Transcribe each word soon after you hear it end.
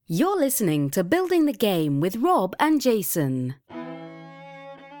You're listening to Building the Game with Rob and Jason.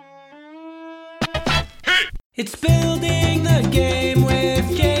 It's Building the Game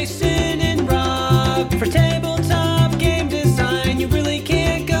with Jason and Rob. For tabletop game design, you really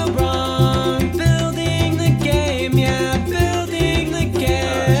can't go wrong. Building the game, yeah, building the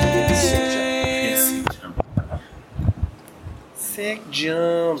game. Sick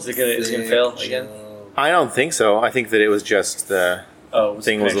jumps. Is it gonna fail again? I don't think so. I think that it was just the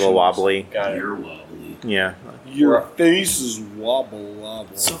thing was a little wobbly. Got it. You're wobbly. Yeah. Your face is wobble.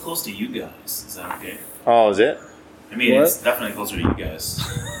 It's so close to you guys. Is that okay? Oh, is it? I mean, What? it's definitely closer to you guys.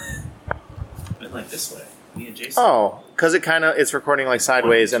 But like this way. Me and Jason. Oh, because it's recording like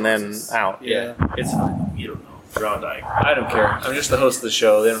sideways and then out. Yeah, it's fine. You don't know. Draw a diagram. I don't care. I'm just the host of the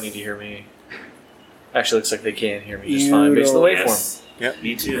show. They don't need to hear me. Actually, looks like they can hear me just You fine based on the don't- waveform. Yes.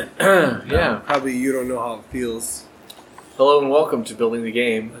 Me too. Yeah. Probably you don't know how it feels. Hello and welcome to Building the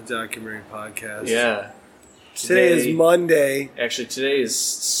Game. A documentary podcast. Yeah. Today is Monday. Actually, today is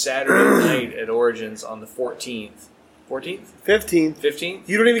Saturday night at Origins on the 14th. 14th? 15th. 15th?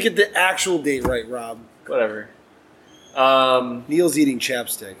 You don't even get the actual date right, Rob. Whatever. Neil's eating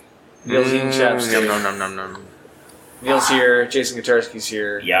chapstick. Neil's eating chapstick. Nom. Neil's here. Jason Gutarski's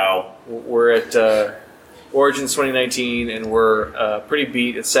here. Yow. We're at Origins 2019, and we're pretty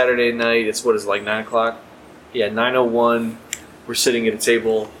beat. It's Saturday night. It's, what is it, like 9 o'clock? Yeah, 9:01. We're sitting at a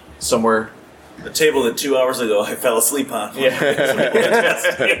table somewhere. The table that 2 hours ago I fell asleep on. Yeah.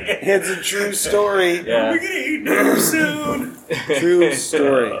 It's a true story. Yeah. We're gonna eat dinner soon. True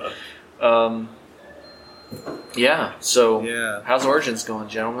story. Yeah, so Yeah. how's Origins going,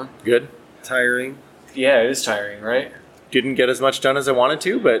 gentlemen? Good. Tiring. Yeah, it is tiring, right? Didn't get as much done as I wanted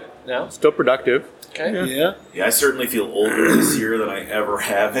to, but No? still productive. Okay. Yeah. Yeah, I certainly feel older this year than I ever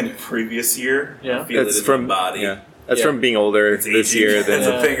have in a previous year. Yeah. I feel That's it in from my body. Yeah. That's Yeah. from being older It's this aging. year. It's Than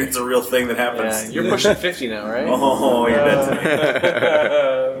a thing. It's a real thing that Yeah, happens. you're pushing 50 now, right? Oh, you're dead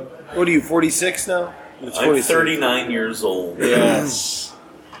to me. What are you, 46 now? It's I'm 39 years old. Yes.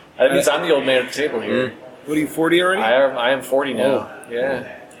 That means I'm the old man at the table here. What are you, 40 already? I am 40 now. Yeah.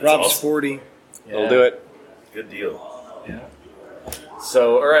 Rob's awesome. 40. Yeah. We'll do it. Good deal.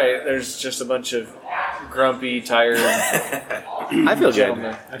 So, all right, there's just a bunch of grumpy, tired I feel good.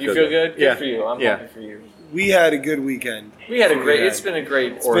 gentlemen. You feel good? Good Yeah. for you. I'm Yeah. happy for you. We had a good weekend. We had a great. Yeah. It's been a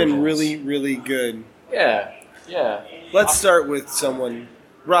great. It's been really, really good. Yeah. Yeah. Let's start with someone.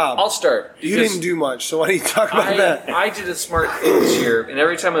 Rob, I'll start. you because didn't do much, so why don't you talk about that? I did a smart thing this year, and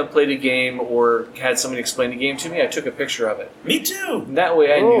every time I played a game or had somebody explain a game to me, I took a picture of it. Me too. And that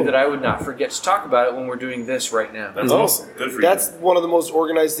way I Oh. knew that I would not forget to talk about it when we're doing this right now. That's awesome. Good for That's one of the most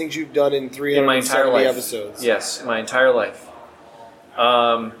organized things you've done in In my entire 370 life. episodes. Yes, in my entire life.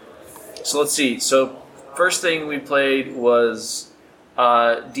 So let's see. So first thing we played was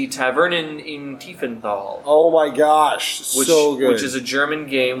Die Tavernen in Tiefenthal. Oh my gosh, so good. Which is a German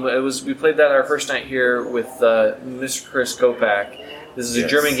game. We played that our first night here with Mr. Chris Kopak. This is a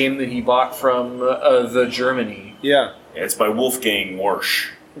Yes. German game that he bought from the Germany. yeah. Yeah, it's by Wolfgang Warsch.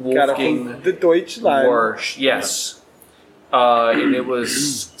 Gotta Wolfgang hold the Deutschland. Warsch. Yes. And it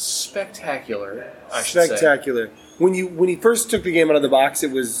was spectacular, I should say. Spectacular. When he first took the game out of the box,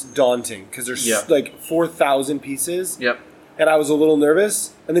 it was daunting because there's Yeah. like 4,000 pieces, Yep. and I was a little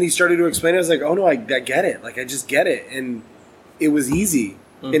nervous. And then he started to explain it. I was like, "Oh no, I get it! Like I just get it." And it was easy,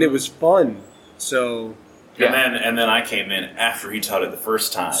 and it was fun. So Yeah. And then I came in after he taught it the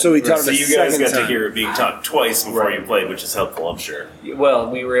first time. So he taught it So the you guys second got to time. hear it being taught twice before Right. you played, which is helpful, I'm sure.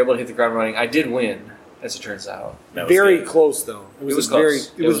 Well, we were able to hit the ground running. I did win, as it turns out. That was very good. close though. It was, was a very.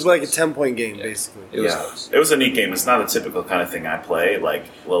 close. It It was was like close. a 10-point game basically. It was Yeah. close. It was a neat game. It's not a typical kind of thing I play, like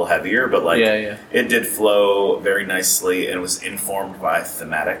a little heavier, but like Yeah. it did flow very nicely and was informed by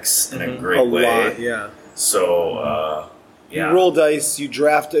thematics in a great A way. lot, yeah. So, yeah. You roll dice, you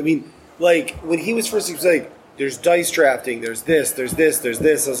draft. I mean, like when he was first, he was like, "There's dice drafting. There's this. There's this. There's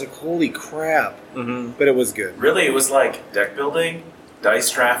this." I was like, "Holy crap!" Mm-hmm. But it was good. Really, it was like deck building,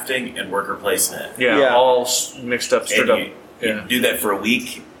 dice drafting, and worker placement. Yeah, Yeah. all mixed up, And stirred up. you Yeah. do that for a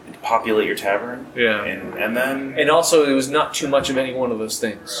week, populate your tavern, Yeah. and then And also, it was not too much of any one of those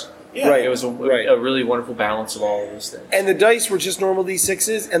things. yeah, Right. It was Right. a really wonderful balance of all of those things. And the dice were just normal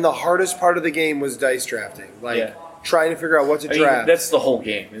D6s, and the hardest part of the game was dice drafting, like Yeah. trying to figure out what to I mean, draft. that's the whole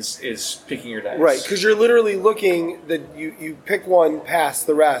game, is picking your dice. Right, because you're literally looking that you pick one past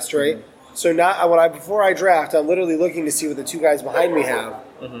the rest, right? So now before I draft, I'm literally looking to see what the two guys behind me have,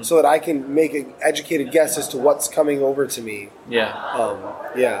 so that I can make an educated guess as to what's coming over to me. Yeah.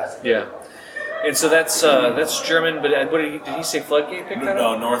 Yeah. Yeah. And so that's German, but what did he say? Floodgate picked that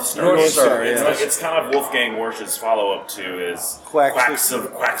No, up? North Star. North Star, It's, yeah. it's kind of Wolfgang Warsch's follow-up to is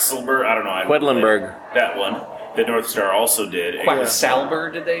Quaxel- Quaxelberg. I don't know. Quedlinburg. That one that North Star also did.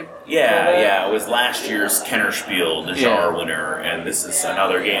 Quacksalber, did they? Yeah. It was last year's Kennerspiel, the Jar winner, and this is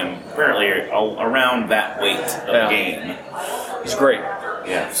another game apparently around that weight of game. It's great.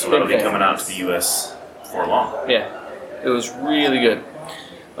 Yeah, so that'll be coming out to the U.S. before long. Yeah, it was really good.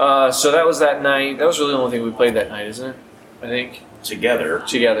 So that was that night. That was really the only thing we played that night, isn't it? I think. Together,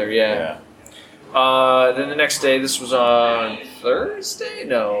 yeah. Then the next day, this was on Thursday?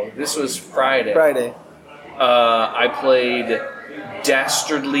 No, this was Friday. I played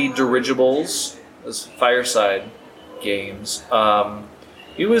Dastardly Dirigibles, those fireside games.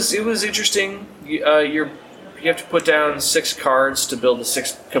 It was interesting. You have to put down 6 cards to build the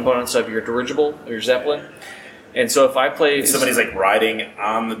 6 components of your dirigible or your Zeppelin. And so if I play... Somebody's like riding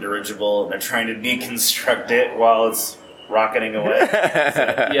on the dirigible and they're trying to deconstruct it while it's rocketing away.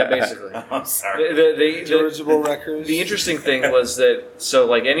 Yeah, basically. I'm sorry. Dirigible wreckers. The interesting thing was that, so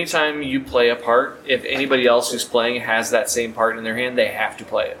like anytime you play a part, if anybody else who's playing has that same part in their hand, they have to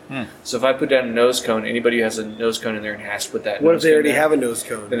play it. So if I put down a nose cone, anybody who has a nose cone in there and has to put that What if nose they cone already there, have a nose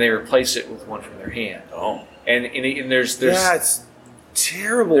cone? then they replace it with one from their hand. Oh. And there's Yeah, it's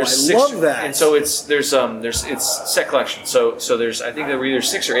terrible. there's I love that. And so it's set collection. So there's, I think there were either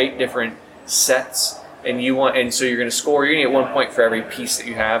 6 or 8 different sets, and so you're going to score. You're going to get 1 point for every piece that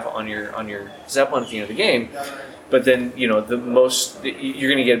you have on your Zeppelin at the end of the game. But then you're going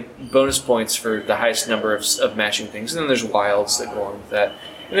to get bonus points for the highest number of matching things, and then there's wilds that go along with that.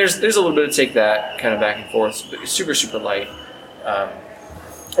 And there's a little bit of take that kind of back and forth, but it's super super light.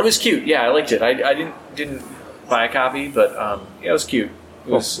 It was cute. Yeah, I liked it. I didn't buy a copy, but yeah, it was cute.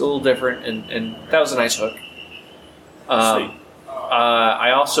 It was a little different, and that was a nice hook.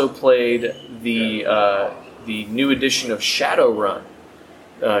 I also played the new edition of Shadowrun.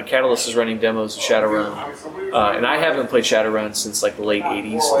 Catalyst is running demos of Shadowrun, and I haven't played Shadowrun since like the late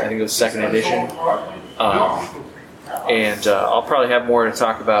 '80s. I think it was 2nd edition. And I'll probably have more to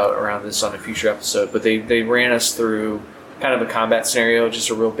talk about around this on a future episode. But they ran us through kind of a combat scenario, just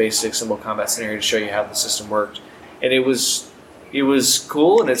a real basic, simple combat scenario to show you how the system worked. And it was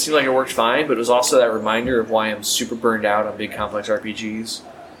cool, and it seemed like it worked fine, but it was also that reminder of why I'm super burned out on big complex RPGs.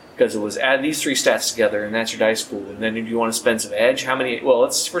 Because it was add these 3 stats together, and that's your dice pool. And then if you want to spend some edge, how many... Well,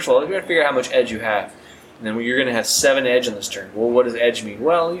 first of all, you got to figure out how much edge you have. And then you're going to have 7 edge on this turn. Well, what does edge mean?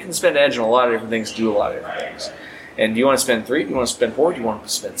 Well, you can spend edge on a lot of different things, do a lot of different things. And do you want to spend 3? Do you want to spend 4? Do you want to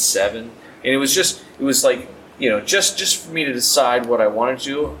spend 7? And it was like, just for me to decide what I wanted to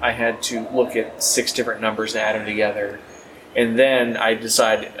do, I had to look at 6 different numbers and add them together. And then I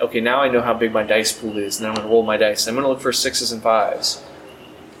decided, okay, now I know how big my dice pool is, and I'm going to roll my dice. I'm going to look for 6s and 5s.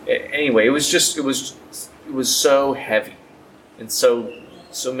 Anyway, it was so heavy, and so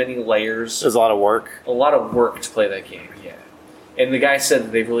many layers. It was a lot of work. A lot of work to play that game, yeah. And the guy said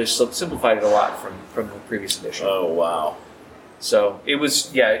that they've really simplified it a lot from the previous edition. Oh, wow. So it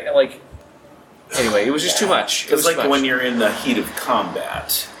was, anyway, it was just too much. It's like when you're in the heat of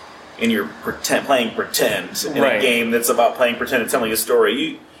combat and you're playing pretend in a game that's about playing pretend and telling a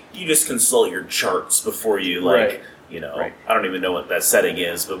story. You just consult your charts before you, I don't even know what that setting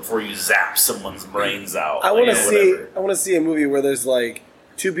is, but before you zap someone's brains out. I want to see a movie where there's like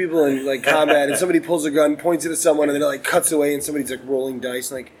 2 people in like combat, and somebody pulls a gun, points it at someone, and then it like cuts away, and somebody's like rolling dice,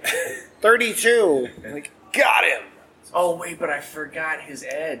 and like 32, and like got him. Oh wait, but I forgot his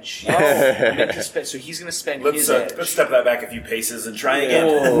edge. Oh, I meant to spend, so he's going to spend his edge. Let's step that back a few paces and try again.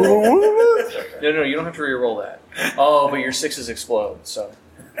 No, you don't have to re-roll that. Oh, but your 6s explode, so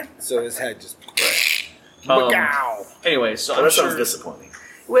So his head just. Anyway, so that sounds disappointing.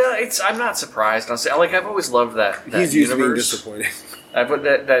 Well, I'm not surprised. Honestly, I've always loved that He's used to being universe. disappointed. I put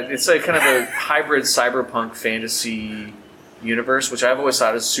that it's like kind of a hybrid cyberpunk fantasy universe, which I've always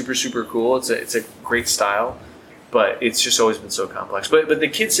thought is super super cool. It's a great style, but it's just always been so complex. But the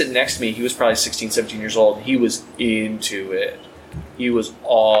kid sitting next to me, he was probably 16, 17 years old, and he was into it. He was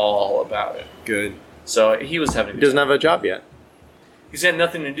all about it. Good. So he was having. He doesn't have a job yet. He's had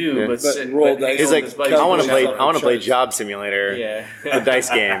nothing to do but roll dice. He's like, buddies I want with to play Job Simulator. Yeah. The dice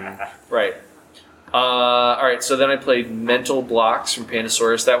game. Right. All right. So then I played Mental Blocks from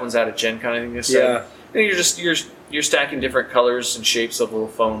Pandasaurus. That one's out of Gen Con, I think they said. Yeah. And you're stacking different colors and shapes of little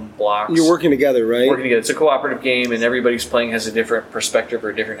foam blocks. You're working together, right? Working together. It's a cooperative game, and everybody's playing has a different perspective or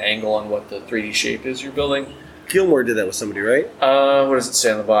a different angle on what the 3D shape is you're building. Gilmore did that with somebody, right? What does it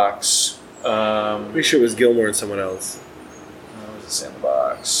say on the box? Pretty sure it was Gilmore and someone else. What does it say on the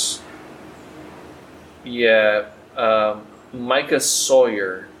box? Yeah, Micah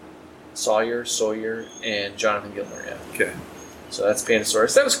Sawyer Sawyer, and Jonathan Gilmer. Yeah. Okay. So that's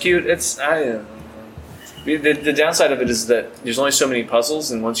Pandasaurus. That was cute. The downside of it is that there's only so many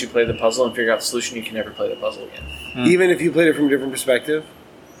puzzles, and once you play the puzzle and figure out the solution, you can never play the puzzle again. Even if you played it from a different perspective?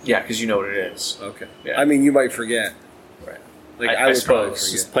 Yeah, because you know what it is. Okay. Yeah. I mean, you might forget. Right. Like, I I would probably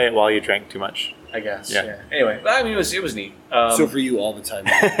suppose. Just forget. play it while you drank too much. I guess. Yeah. Yeah. Anyway, I mean, it was neat. So for you all the time.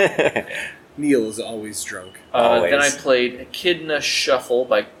 Neil is always drunk. Always. Then I played Echidna Shuffle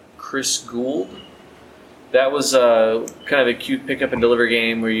by Chris Gould. That was kind of a cute pick up and deliver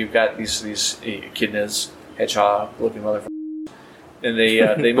game where you've got these echidnas, hedgehog looking motherfuckers, and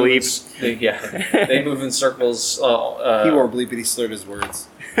they move. They move in circles. He won't bleep it. He slurred his words.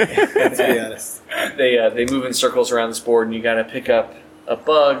 Let's be honest. They move in circles around this board, and you got to pick up a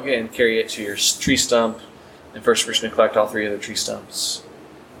bug and carry it to your tree stump. And first person to collect all 3 of the tree stumps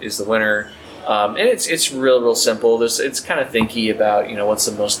is the winner. And it's real simple. It's kind of thinky about what's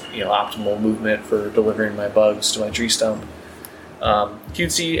the most optimal movement for delivering my bugs to my tree stump.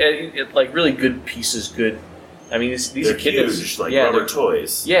 Cutesy, like really good pieces. Good. I mean, these They're echidnas, huge, like yeah, rubber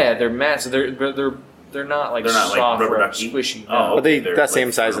toys. Yeah, they're massive. They're not like soft rubber or ducky? squishy. Oh, No. Are they they're that like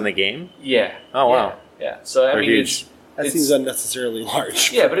same size firm. in the game? Yeah. Oh, wow. Yeah. So I They're mean, huge. That it's seems unnecessarily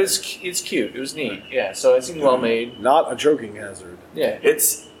large. yeah, but it's cute. It was neat. Yeah. So it seemed well made. Not a choking hazard. Yeah.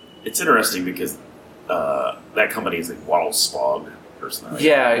 It's interesting because that company is like Waddle Spog or something. Like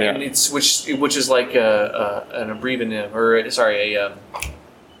Yeah, Yeah. and it's which is like an abbreviative or sorry a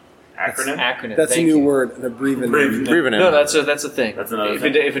acronym. acronym. That's a Thank new you. word, an abbreviative. Breathing in. No, that's a thing. That's another if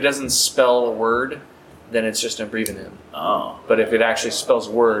thing. If it doesn't spell a word, then it's just an abbreviative. Oh, But if it actually spells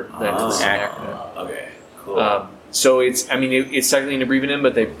a word, then it's an acronym. okay, cool. So it's technically an abbreviative,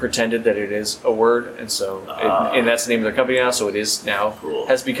 but they pretended that it is a word, and so and that's the name of their company now. So it is now Cool.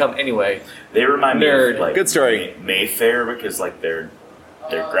 has become anyway. They remind me Nerd. of like Good story. Mayfair because like their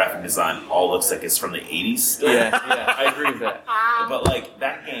graphic design all looks like it's from the 80s. Yeah, I agree with that. But like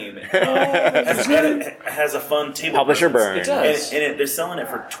that game has a fun table. Publisher presence. burn. It does. And they're selling it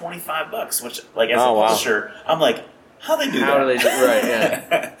for $25, which like as Oh, a wow. publisher, I'm like, how they do that? How do they do right?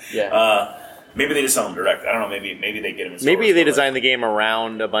 Yeah, yeah. Maybe they just sell them direct. I don't know. Maybe they get them. In Maybe stores, they but, designed the game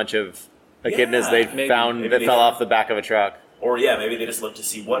around a bunch of echidnas they maybe- found maybe that they fell have- off the back of a truck. or maybe they just look to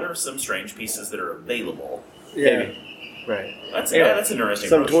see what are some strange pieces that are available. Yeah. Right. That's Yeah. that's an interesting.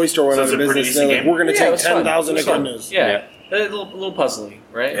 Some approach. toy store went So out it's of a pretty business. They're decent like, game. we're going to Yeah, it take was fun. 10,000 It was fun. echidnas. Yeah. A little puzzly,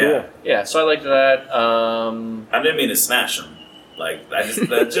 right? Yeah. Yeah. So I liked that. I didn't mean to smash them. Like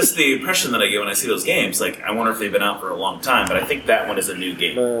just the impression that I get when I see those games. Like I wonder if they've been out for a long time. But I think that one is a new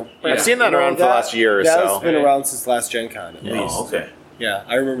game. Yeah. I've seen that You know, around for the last year or That's so. been around since last Gen Con, at least. Oh, okay. Yeah,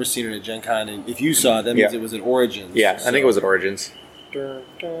 I remember seeing it at Gen Con, and if you saw it, that means Yeah. it was at Origins. Yeah, I think it was at Origins.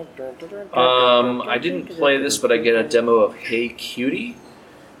 I didn't play this, but I get a demo of Hey Cutie,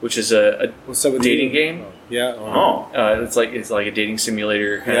 which is a What's up with dating you? game. Yeah. Oh, It's like a dating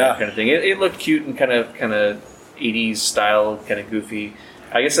simulator kind Yeah. of thing. It looked cute and kind of 80s style, kind of goofy.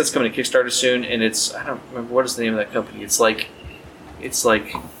 I guess that's coming to Kickstarter soon, and I don't remember what is the name of that company. It's like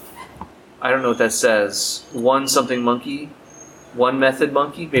I don't know what that says. One something monkey, One Method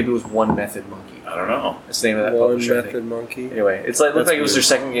Monkey. Maybe it was One Method Monkey. I don't know. That's the name of that One publisher. I think. Method Monkey. Anyway, it looked That's like it was their weird.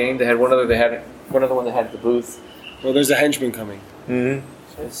 second game. They had one other. They had one other one they had at the booth. Well, there's a henchman coming.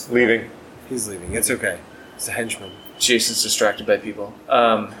 Mm-hmm. Leaving. He's leaving. It's okay. It's a henchman. Jason's distracted by people.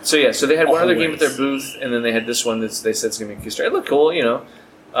 So they had one other game at Always. their booth, and then they had this one that they said it's gonna be Kickstarter. It looked cool,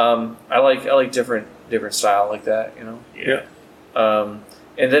 I like different style like that, Yeah.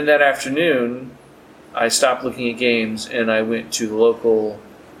 And then that afternoon, I stopped looking at games and I went to the local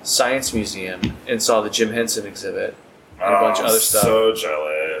science museum and saw the Jim Henson exhibit and a bunch of other stuff, So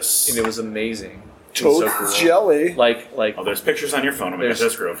jealous. and it was amazing. It was Toad so cool. jelly. Like Oh, there's pictures on your phone. Oh my gosh,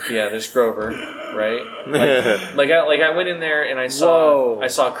 that's gross. yeah, there's Grover, right? I went in there and I Whoa.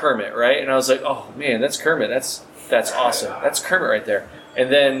 saw Kermit, right? And I was like, oh man, that's Kermit. That's awesome. That's Kermit right there. And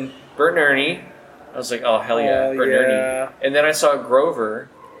then Bert and Ernie. I was like, oh hell yeah, Oh, Bert and yeah. Ernie. And then I saw Grover,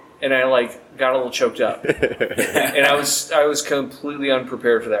 and I got a little choked up, and I was completely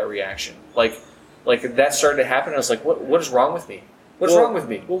unprepared for that reaction. Like that started to happen. I was like, what is wrong with me? What's wrong with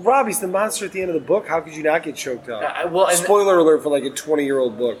me? Well, Robbie's the monster at the end of the book. How could you not get choked up? And Spoiler alert for like a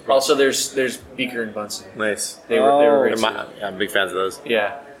 20-year-old book. also there's Beaker and Bunsen. Nice. They were great I'm, too. I'm big fans of those.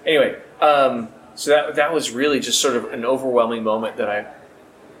 Yeah. Anyway, so that was really just sort of an overwhelming moment that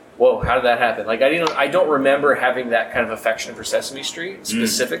whoa, how did that happen? Like I don't remember having that kind of affection for Sesame Street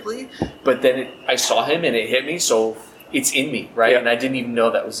specifically, but then I saw him and it hit me, so it's in me, right? Yeah. And I didn't even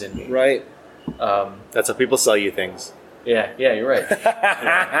know that was in me. Right. That's how people sell you things. Yeah, you're right.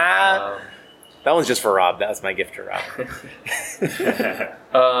 That one's just for Rob. That's my gift to Rob.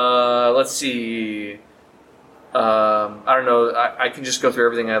 Let's see. I don't know. I can just go through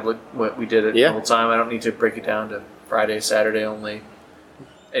everything what we did at the whole time. I don't need to break it down to Friday, Saturday only.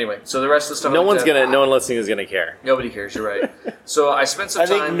 Anyway, so the rest of the stuff. No one listening is gonna care. Nobody cares. You're right. So I spent some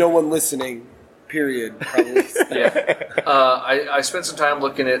time. I think no one listening. Period. Probably. Yeah. I spent some time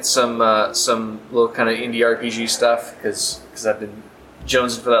looking at some little kind of indie RPG stuff because I've been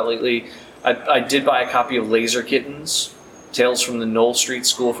jonesing for that lately. I did buy a copy of Laser Kittens, Tales from the Knoll Street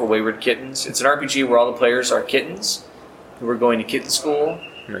School for Wayward Kittens. It's an RPG where all the players are kittens who are going to kitten school.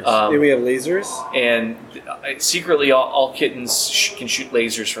 Nice. We have lasers? And secretly, all kittens can shoot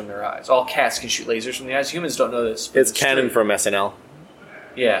lasers from their eyes. All cats can shoot lasers from the eyes. Humans don't know this. It's canon from SNL.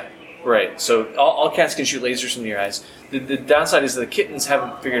 Yeah, right. So all cats can shoot lasers from their eyes. The downside is that the kittens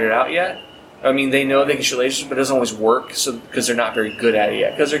haven't figured it out yet. I mean, they know they can shoot lasers, but it doesn't always work because they're not very good at it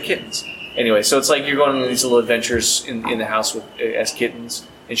yet, because they're kittens. Anyway, so it's like you're going on these little adventures in the house as kittens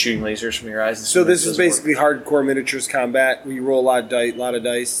and shooting lasers from your eyes. So this is basically hardcore miniatures combat where you roll a lot of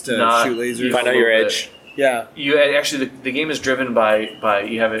dice to shoot lasers. You find out your edge. Yeah. You actually the game is driven by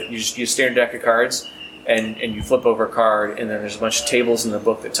you have you standard deck of cards and you flip over a card and then there's a bunch of tables in the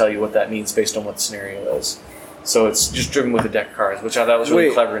book that tell you what that means based on what the scenario is. So it's just driven with a deck of cards, which I thought was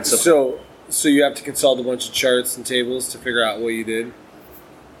really clever and simple. So you have to consult a bunch of charts and tables to figure out what you did.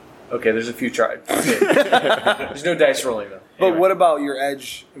 Okay, there's a few charts. Okay. There's no dice rolling though. But what about your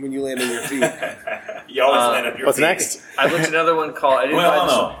edge when you land on your feet? You always land on your What's feet. next? I looked at another one called.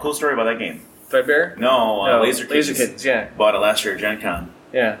 Cool story about that game. Threadbare? No, Laser Kittens. Yeah. Bought it last year at Gen Con.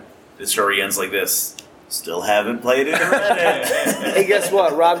 Yeah. The story ends like this. Still haven't played it or read it. Hey, guess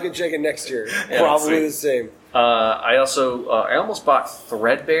what? Rob can check it next year. Probably the same. I almost bought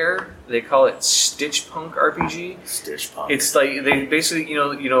Threadbare. They call it Stitch Punk RPG. Stitch Punk. It's like they basically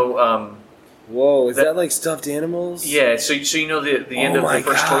Whoa, is that like stuffed animals? Yeah, so you know the end of the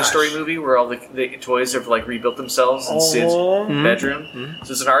first Toy Story movie where all the toys have like rebuilt themselves in Sid's bedroom. Mm-hmm.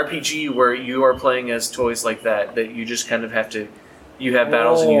 So it's an RPG where you are playing as toys like that you just kind of have to. You have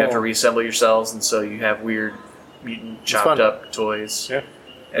battles and you have to reassemble yourselves, and so you have weird mutant chopped up toys. Yeah.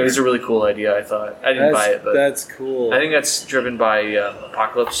 It was a really cool idea, I thought. I didn't buy it, but that's cool. I think that's driven by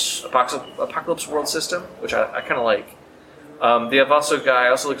Apocalypse World System, which I kind of like. I also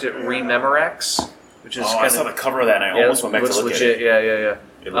looked at Rememorex, which is I saw the cover of that, and I almost went back to look at it. Yeah.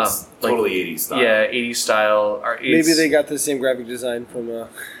 It looks totally 80s style. Yeah, 80s style. Maybe they got the same graphic design from.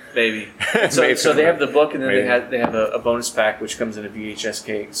 Maybe. So they have the book, and then they have a bonus pack which comes in a VHS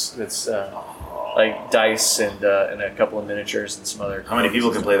case that's like dice and a couple of miniatures and some other. How many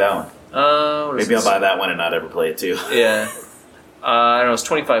people can play that one? Maybe I'll buy that one and not ever play it too. Yeah. I don't know. It's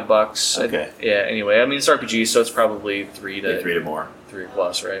 $25. Okay. Anyway, I mean it's RPG, so it's probably three to more, 3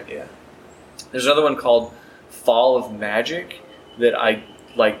 plus, right? Yeah. There's another one called Fall of Magic that I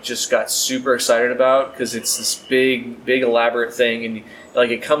just got super excited about because it's this big elaborate thing, and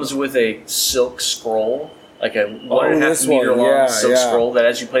it comes with a silk scroll, like a 1.5 meter long silk scroll that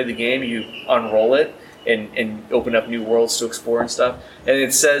as you play the game you unroll it and open up new worlds to explore and stuff. And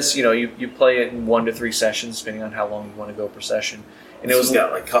it says you play it in 1 to 3 sessions depending on how long you want to go per session. And it's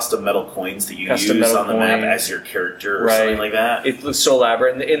got like custom metal coins that you use on the map as your character or something like that. It looks so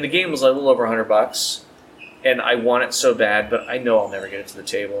elaborate, and the game was like a little over $100. And I want it so bad, but I know I'll never get it to the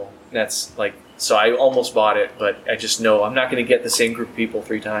table. And that's so I almost bought it, but I just know I'm not going to get the same group of people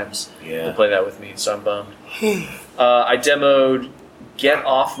 3 times to play that with me, so I'm bummed. I demoed Get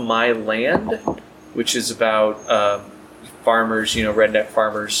Off My Land, which is about farmers, redneck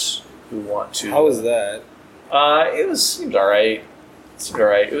farmers who want to. How was that? It seemed all right.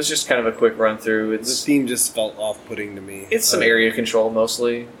 It was just kind of a quick run through. The theme just felt off-putting to me. It's some area control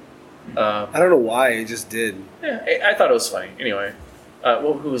mostly. I don't know why, it just did. Yeah, I thought it was funny. Anyway,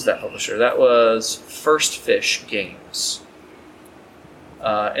 who was that publisher? That was First Fish Games.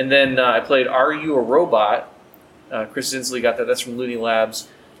 And then I played Are You a Robot? Chris Inslee got that. That's from Looney Labs.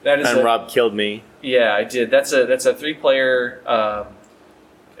 Rob killed me. Yeah, I did. That's a 3-player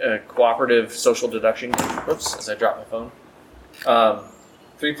cooperative social deduction game. Whoops, as I dropped my phone.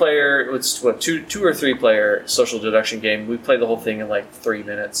 3-player, it's 2 or 3-player social deduction game. We played the whole thing in 3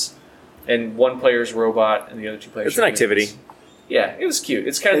 minutes. And 1 player's robot, and the other 2 players. It's an activity. Yeah, it was cute.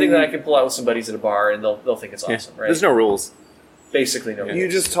 It's the kind of thing that I can pull out with some buddies at a bar, and they'll think it's awesome, right? There's no rules. Basically, no rules. You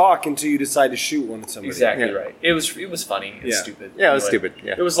just talk until you decide to shoot one at somebody. Exactly right. It was funny. It's stupid. Yeah, it was stupid.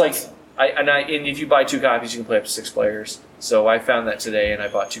 Yeah. It was and if you buy 2 copies, you can play up to 6 players. So I found that today, and I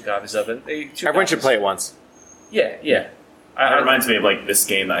bought 2 copies of it. Everyone should play it once. Yeah. It reminds me of like this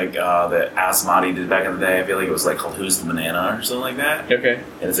game that Asmati did back in the day. I feel like it was like called Who's the Banana or something like that. Okay.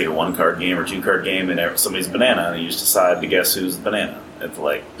 And it's like a 1-card game or 2-card game, and somebody's a banana, and you just decide to guess who's the banana. It's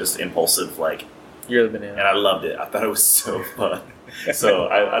like just impulsive, like. You're the banana. And I loved it. I thought it was so fun. So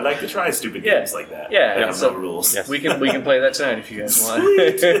I'd like to try stupid games like that. Yeah. That have no rules. Yes. We can play that tonight if you guys want.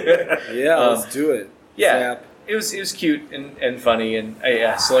 Yeah, let's do it. Yeah. Zap. It was cute and funny, and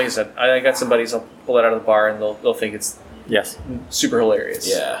so like I said, I got some buddies. I'll pull it out of the bar, and they'll think it's super hilarious.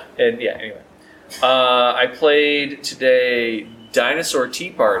 Yeah. And anyway, I played today Dinosaur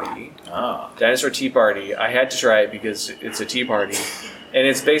Tea Party. Dinosaur Tea Party. I had to try it because it's a tea party, and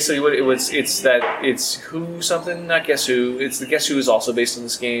it's basically what it was. It's Who something, not Guess Who. It's the Guess Who is also based on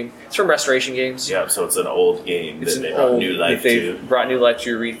this game. It's from Restoration Games. Yeah, so it's an old game It's that an they brought old, new life they to. brought new life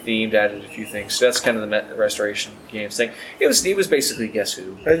to, rethemed, added a few things. So that's kind of the Restoration Games thing. It was basically Guess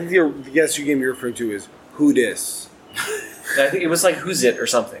Who. I think the Guess Who game you're referring to is Who Dis. I think it was like Who's It or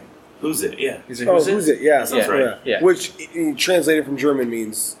something. Who's it? Yeah. Is it Oh, Who's It? Who's It? Yeah, Sounds right. Yeah. Which translated from German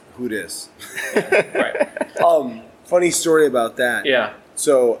means Who Dis. Right. Funny story about that. Yeah.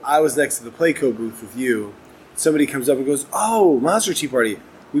 So I was next to the Playco booth with you. Somebody comes up and goes, "Oh, Monster Tea Party.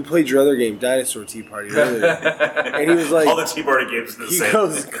 We played your other game, Dinosaur Tea Party, earlier." And he was like, All the Tea Party games are the he same.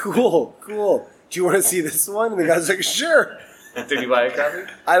 goes, "Cool. Do you want to see this one?" And the guy's like, "Sure." Did you buy a copy?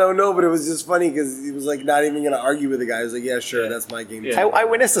 I don't know, but it was just funny because he was like not even going to argue with the guy. He was like, "Yeah, sure, that's my game." Yeah. I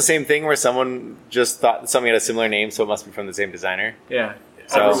witnessed the same thing where someone just thought something had a similar name, so it must be from the same designer. Yeah.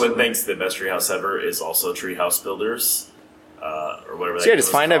 Everyone thinks the best treehouse ever is also Treehouse Builders, or whatever. So yeah, just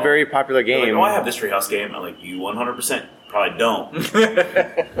find a called. very popular They're game. like, oh, I have this treehouse game. I'm like, you 100% probably don't,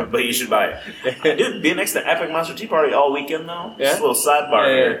 but you should buy it. Dude, being next to Epic Monster Tea Party all weekend though. Yeah. Just a little sidebar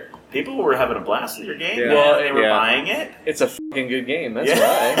Yeah, here. People were having a blast with your game. Yeah. Man. Well, They were yeah. buying it. It's a fucking good game. That's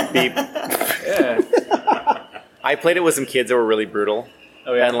Yeah. why. Beep. Yeah. I played it with some kids that were really brutal.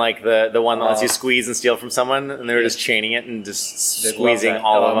 Oh yeah. And like the one that lets Oh. you squeeze and steal from someone, and they were just chaining it and just They love squeezing that.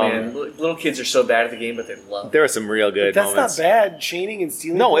 all Oh, of them. man. Little kids are so bad at the game, but they love. There were some real good That's moments. not bad. Chaining and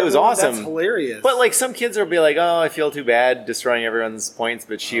stealing. No, it from was everyone, awesome. That's hilarious. But like some kids will be like, "Oh, I feel too bad destroying everyone's points,"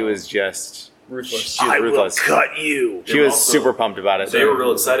 but she was just Ruthless. She was ruthless. cut you. She was super pumped about it. They were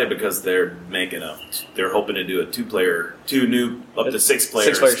real excited because they're hoping to do a two new up to 6-player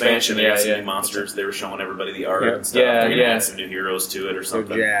Six-player expansion. They expansion, got some yeah. new monsters. They were showing everybody the art Yeah. and stuff. Yeah, They're gonna yeah. add some new heroes to it or they're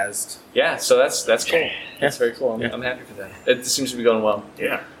something. jazzed. Yeah, so that's cool. That's very cool. Yeah. I'm happy for that. It seems to be going well.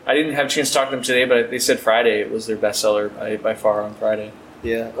 Yeah. I didn't have a chance to talk to them today, but they said Friday it was their bestseller by far on Friday.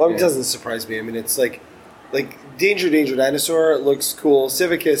 Yeah. Well, it Yeah. doesn't surprise me. I mean, it's like Danger Dinosaur looks cool.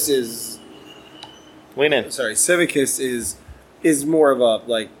 Civicus is Lean in. Civicus is more of a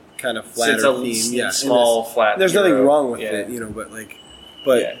like kind of flatter It's a theme. Yeah, small, and flat. there's nothing hero. wrong with Yeah. it,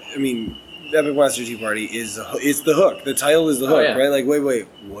 but Yeah. I mean, Epic Monster Tea Party is it's the hook. The title is the Oh, hook, yeah. right? Like, wait,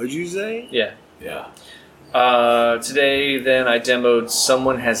 what'd you say? Yeah. Yeah. Today, then I demoed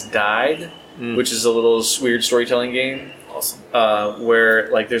Someone Has Died, which is a little weird storytelling game. Awesome. Where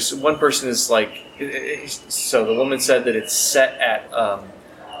like there's one person is like, so the woman said that it's set at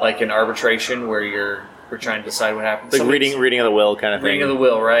like an arbitration where we're trying to decide what happens. Like Somebody's- reading of the will kind of thing. Reading of the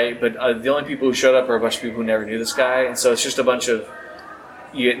will, right? But the only people who showed up are a bunch of people who never knew this guy, and so it's just a bunch of.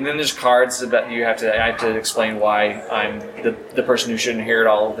 And then there's cards about I have to explain why I'm the person who should inherit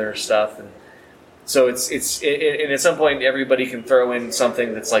all of their stuff, and so and at some point everybody can throw in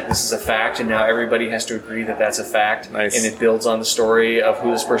something that's like this is a fact, and now everybody has to agree that that's a fact, Nice. and it builds on the story of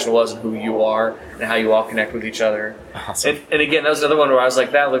who this person was and who you are and how you all connect with each other. Awesome. And again, that was another one where I was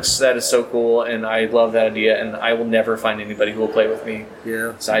like, that is so cool, and I love that idea, and I will never find anybody who will play with me.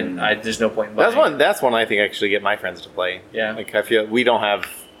 Yeah. So I there's no point in buying. That's one I think I actually get my friends to play. Yeah. Like I feel we don't have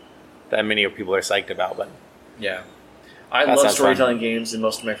that many of people are psyched about, but Yeah. I That love sounds storytelling games, and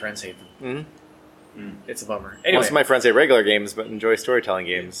most of my friends hate them. It's a bummer. Anyway, most of my friends hate regular games but enjoy storytelling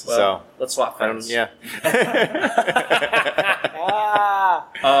games. well, so let's swap I don't, friends. yeah.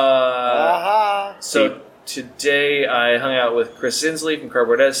 So today I hung out with Chris Inslee from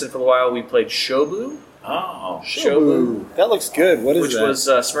Cardboard Edison for a while. We played Shobu, Oh. Shobu. That looks good. What is which that?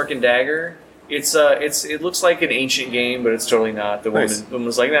 was Smirk and Dagger. It looks like an ancient game, but it's totally not. The Nice. woman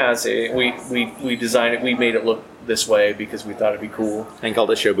was like, "Nah, we designed it. We made it look this way because we thought it'd be cool." And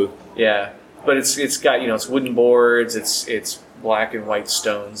called it Shobu. Yeah, but it's got it's wooden boards. It's black and white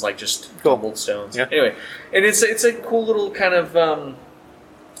stones, like just Cool. tumbled stones. Yeah. Anyway, and it's a cool little kind of.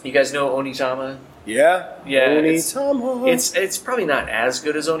 You guys know Onitama? Yeah. Yeah, it's- Onitama. It's probably not as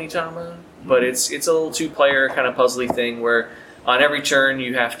good as Onitama, but it's a little 2-player kind of puzzly thing where on every turn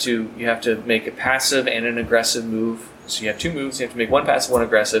you have to make a passive and an aggressive move. So you have 2 moves. You have to make one passive, one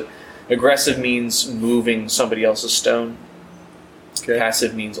aggressive. Aggressive means moving somebody else's stone. Okay.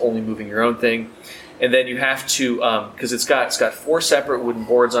 Passive means only moving your own thing. And then you have to, because it's got 4 separate wooden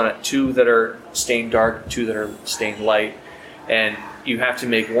boards on it, 2 that are stained dark, 2 that are stained light, and you have to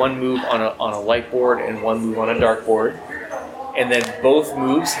make 1 move on a light board and 1 move on a dark board, and then both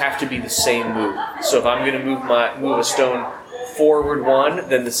moves have to be the same move. So if I'm going to move a stone forward 1,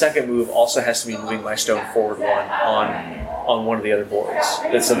 then the second move also has to be moving my stone forward 1 on one of the other boards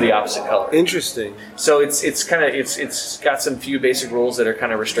that's of the opposite color. Interesting. So it's got some few basic rules that are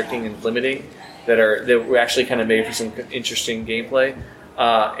kind of restricting and limiting. That were actually kind of made for some interesting gameplay,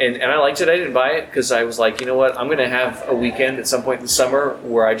 and I liked it. I didn't buy it because I was like, you know what, I'm going to have a weekend at some point in the summer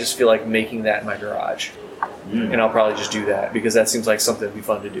where I just feel like making that in my garage, and I'll probably just do that because that seems like something that'd be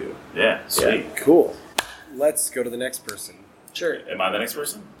fun to do. Yeah, sweet. Yeah. Cool. Let's go to the next person. Sure. Am I the next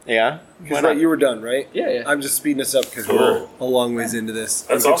person? Yeah. Because you were done, right? Yeah. I'm just speeding us up because Cool. we're a long ways into this.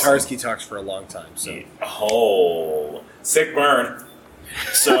 That's and awesome. Guitarski talks for a long time. So Oh, sick burn.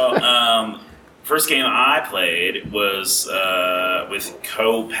 So, first game I played was with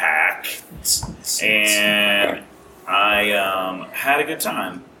Copac, and I had a good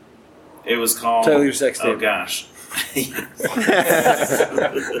time. It was called... Tell your sex Oh, tape. gosh.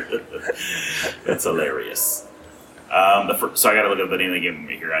 That's hilarious. So I got to look up the name of the game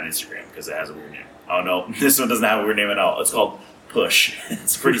here on Instagram because it has a weird name. Oh, no. This one doesn't have a weird name at all. It's called Push.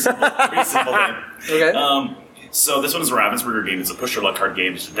 It's a pretty simple game. Okay. So this one is a Ravensburger game. It's a push your luck card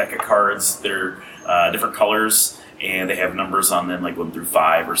game. It's a deck of cards. They're different colors, and they have numbers on them, like 1 through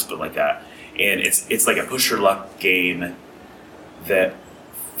 5 or something like that. And it's like a push your luck game that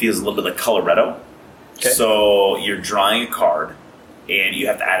feels a little bit like Coloretto. Okay. So you're drawing a card, and you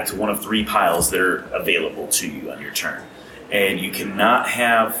have to add it to one of 3 piles that are available to you on your turn. And you cannot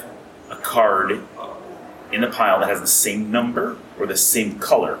have a card in the pile that has the same number or the same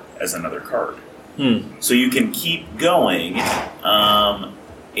color as another card. So you can keep going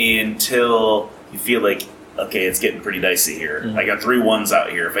until you feel like, okay, it's getting pretty dicey here. I got 3 1s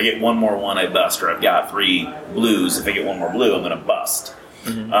out here. If I get 1 more 1, I bust. Or I've got 3 blues. If I get 1 more blue, I'm going to bust.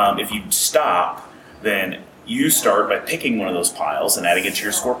 If you stop, then you start by picking one of those piles and adding it to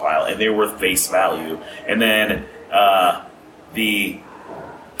your score pile, and they're worth face value. And then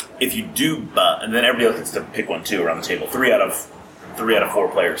if you do, and then everybody else gets to pick one too around the table. 3 out of 4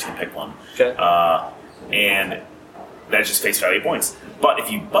 players can pick one. Okay. And that's just face value points. But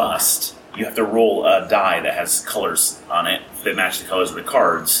if you bust, you have to roll a die that has colors on it that match the colors of the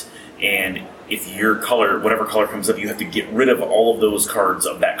cards. And if your color, whatever color comes up, you have to get rid of all of those cards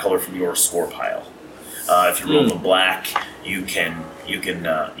of that color from your score pile. If you roll a black, you don't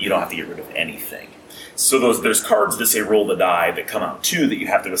have to get rid of anything. So there's cards that say roll the die that come out too that you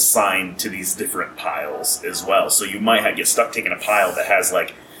have to assign to these different piles as well. So you might get stuck taking a pile that has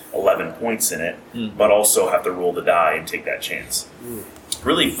like 11 points in it, but also have to roll the die and take that chance.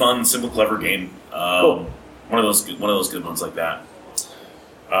 Really fun, simple, clever game. Cool. One of those good ones like that.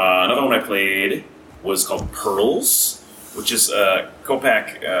 Another one I played was called Pearls, which is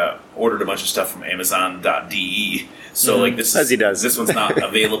Copac ordered a bunch of stuff from Amazon.de. So like this, as he does. This one's not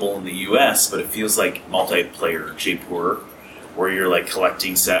available in the U.S., but it feels like multiplayer Jaipur, where you're like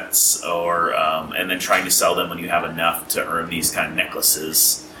collecting sets or and then trying to sell them when you have enough to earn these kind of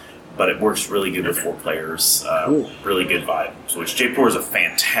necklaces. But it works really good with 4 players. Really good vibe. So which Jaipur is a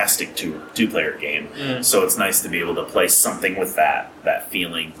fantastic two-player game. So it's nice to be able to play something with that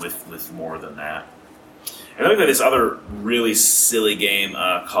feeling with more than that. And then we got this other really silly game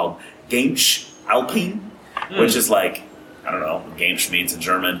called Games Alpine, which is like, I don't know, Games means in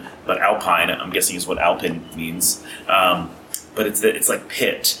German, but Alpine, I'm guessing is what Alpine means. But it's like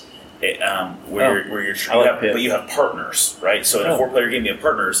Pit. Where you have partners, right? So in a 4-player game, you have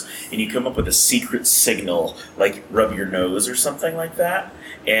partners, and you come up with a secret signal, like rub your nose or something like that.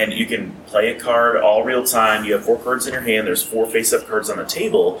 And you can play a card all real time. You have 4 cards in your hand. There's 4 face-up cards on the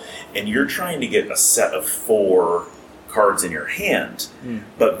table, and you're trying to get a set of 4 cards in your hand.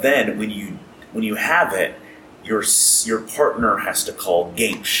 But then when you have it, your partner has to call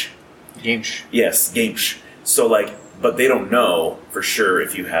Games. Games. Yes, Games. So like. But they don't know for sure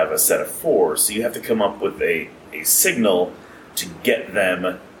if you have a set of 4, so you have to come up with a signal to get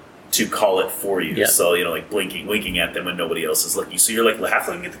them to call it for you. Yeah. So, like winking at them when nobody else is looking. So you're like half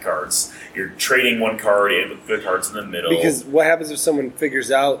looking at the cards. You're trading one card in with the cards in the middle. Because what happens if someone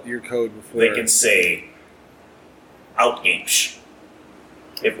figures out your code before? They can say out Games.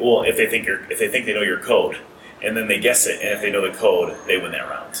 If they think they know your code, and then they guess it, and if they know the code, they win that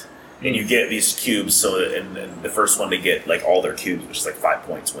round. And you get these cubes, and the first one to get like all their cubes, which is like 5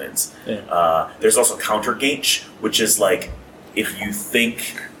 points, wins. Yeah. There's also counter Games, which is like if you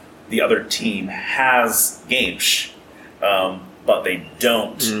think the other team has Games, but they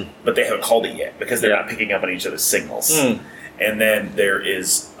don't. But they haven't called it yet because they're not picking up on each other's signals. And then there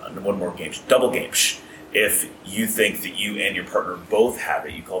is one more game, double gamsh. If you think that you and your partner both have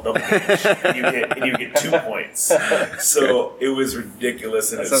it, you call double gamsh, and you get 2 points. So it was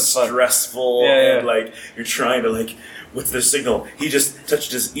ridiculous, and it was stressful, and like you're trying to like, what's the signal? He just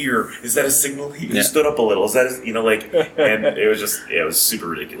touched his ear. Is that a signal? He stood up a little. Is that and it was super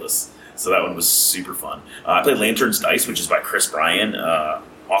ridiculous. So that one was super fun. I played Lanterns Dice, which is by Chris Bryan.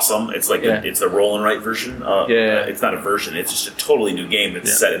 Awesome. It's like it's the roll and write version. It's not a version. It's just a totally new game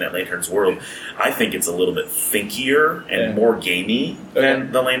that's set in that Lanterns world. I think it's a little bit thinkier and more gamey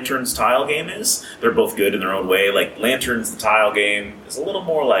than the Lanterns tile game is. They're both good in their own way. Like Lanterns, the tile game, is a little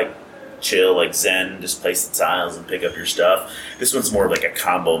more like chill, like Zen, just place the tiles and pick up your stuff. This one's more like a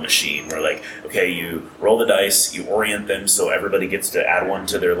combo machine where like, okay, you roll the dice, you orient them so everybody gets to add one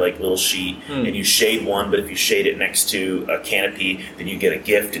to their like little sheet, and you shade one, but if you shade it next to a canopy, then you get a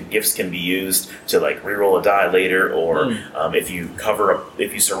gift, and gifts can be used to like re-roll a die later, or if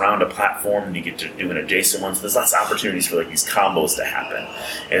you surround a platform, and you get to do an adjacent one. So there's lots of opportunities for like these combos to happen,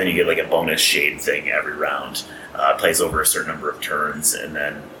 and then you get like a bonus shade thing every round. It plays over a certain number of turns, and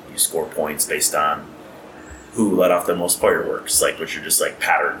then you score points based on who let off the most fireworks, like which are just like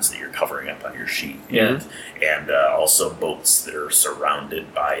patterns that you're covering up on your sheet. And also boats that are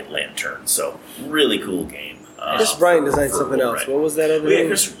surrounded by lanterns. So really cool game. Chris Bryan designed something else. What was that other name?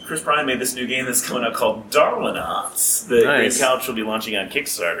 Chris Bryan made this new game that's coming out called Darwinauts. The Green Couch will be launching on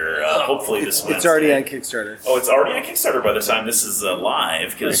Kickstarter, hopefully this Wednesday. It's already on Kickstarter. Oh, it's already on Kickstarter by the time this is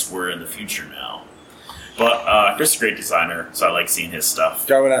live, because we're in the future now. But Chris is a great designer, so I like seeing his stuff.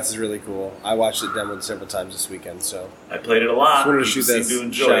 Darwinauts is really cool. I watched it demoed several times this weekend, so I played it a lot. Just wanted to shoot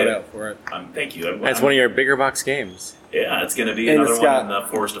that shout out for it. Thank you. It's one of your bigger box games. Yeah, it's going to be another one in the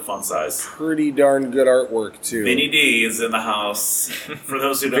Forest of Fun size. Pretty darn good artwork too. Vinny D is in the house. For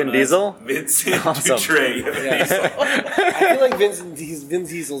those who don't know, Vin Diesel? Vincent Awesome. Dutray. I feel like Vin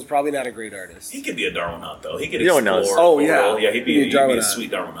Diesel's probably not a great artist. He could be a Darwinaut though. He could No one explore. knows. Oh yeah, yeah. He'd be a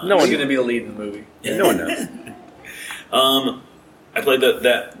sweet Darwinaut. No one's going to be the lead in the movie. No one knows. I played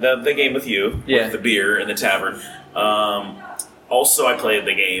the game with you, with the beer in the tavern. Also, I played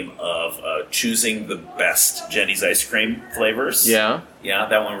the game of choosing the best Jenny's ice cream flavors. Yeah,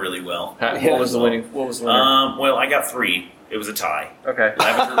 that went really well. What was the winner? Well, I got 3. It was a tie. Okay.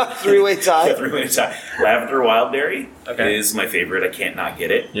 Three-way tie. Three-way tie. Lavender Wild Berry Okay. is my favorite. I can't not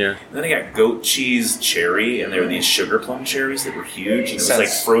get it. Yeah. And then I got goat cheese cherry, and there were these sugar plum cherries that were huge. And it was like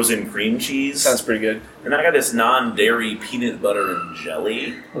frozen cream cheese. Sounds pretty good. And then I got this non-dairy peanut butter and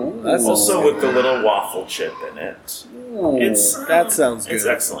jelly. Ooh, that's Also with the little waffle chip in it. That sounds good. It's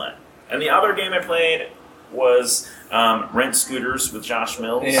excellent. And the other game I played was Rent Scooters with Josh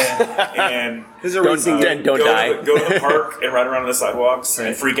Mills. Yeah. And This is a racing game. Don't die. Go to the park and ride around on the sidewalks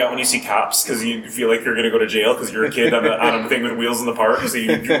and freak out when you see cops because you feel like you're going to go to jail because you're a kid on a thing with wheels in the park, so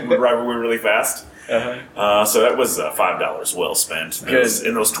you drive away really fast. So that was $5 well spent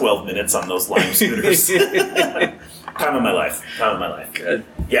in those 12 minutes on those Lime scooters. Time of my life. Good.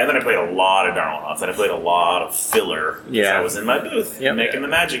 Yeah, and then I played a lot of Darwinauts, and I played a lot of filler. Yeah. I was in my booth making the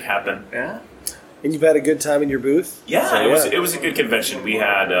magic happen. Yeah. And you've had a good time in your booth? Yeah, it was a good convention. We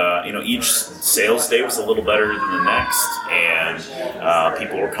had, each sales day was a little better than the next, and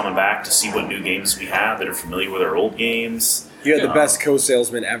people were coming back to see what new games we had that are familiar with our old games. You had the best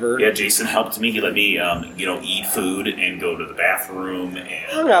co-salesman ever. Yeah, Jason helped me. He let me, eat food and go to the bathroom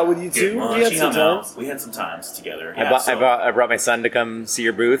and hung out with you too. We had some times together. I brought my son to come see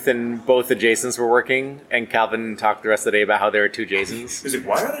your booth, and both the Jasons were working, and Calvin talked the rest of the day about how there were 2 Jasons. He was like,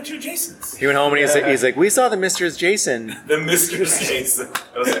 "Why are there 2 Jasons?" He went home and he's like, "We saw the Mr. Jason." The Mr. Jason.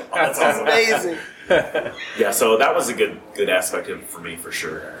 I was like, "Oh, that's awesome." Amazing. Yeah, so that was a good aspect of it for me for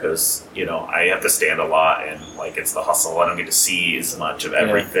sure because I have to stand a lot and like it's the hustle. I don't get to see as much of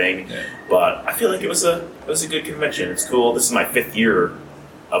everything, but I feel like it was a good convention. It's cool. This is my 5th year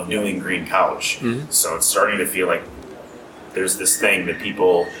of doing Green Couch, so it's starting to feel like there's this thing that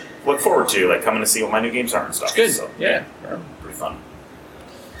people look forward to, like coming to see what my new games are and stuff. It's good. So, Yeah. Pretty fun.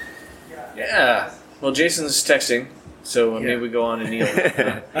 Yeah. Well, Jason's texting, so maybe we go on and Neil.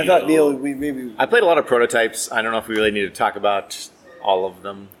 I thought Neil, maybe. I played a lot of prototypes. I don't know if we really need to talk about all of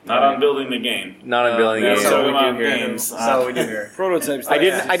them. Not on building the game. Not on building that's games. all we Talking do about here. games. That's all we do here. Prototypes.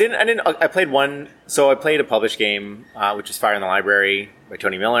 I played one. So I played a published game, which is Fire in the Library by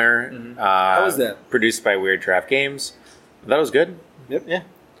Tony Miller. How was that? Produced by Weird Giraffe Games. That was good. Yep. Yeah.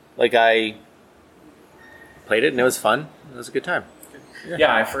 Like I played it and it was fun. It was a good time.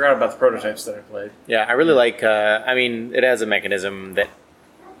 Yeah, I forgot about the prototypes that I played. Yeah, I really like. It has a mechanism that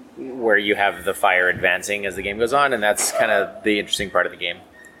where you have the fire advancing as the game goes on, and that's kind of the interesting part of the game,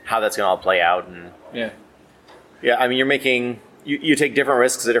 how that's going to all play out. And yeah, I mean, you're making you take different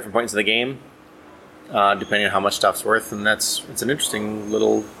risks at different points in the game, depending on how much stuff's worth, and it's an interesting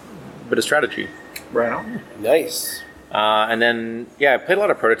little bit of strategy. Right on. Nice. And then I played a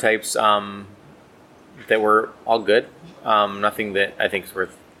lot of prototypes that were all good. Nothing that I think is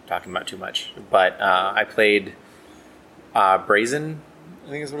worth talking about too much, but I played Brazen, I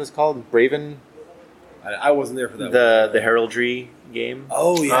think is what it's called. Braven. I wasn't there for that. The heraldry game.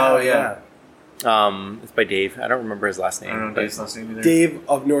 Oh yeah. It's by Dave. I don't remember his last name. I don't know Dave's last name either. Dave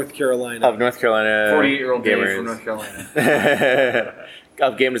of North Carolina. Of North Carolina. 48-year-old Dave gamers. from North Carolina.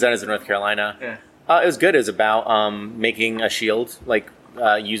 Of game designers in North Carolina. Yeah. It was good. It was about making a shield,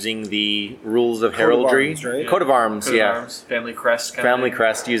 using the rules of Coat of heraldry. arms, right? Coat of arms, Coat of yeah. Arms, family crest. Family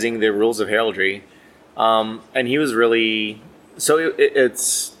crest, using the rules of heraldry. And he was really... So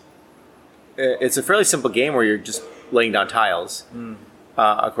it's a fairly simple game where you're just laying down tiles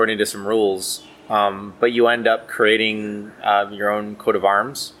according to some rules. But you end up creating your own coat of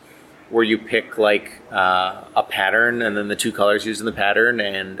arms, where you pick a pattern, and then the two colors used in the pattern,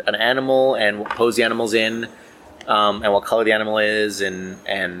 and an animal, and what pose the animal's in, and what color the animal is,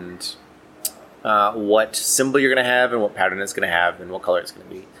 and what symbol you're going to have, and what pattern it's going to have, and what color it's going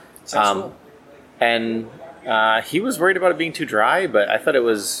to be. Cool. And he was worried about it being too dry, but I thought it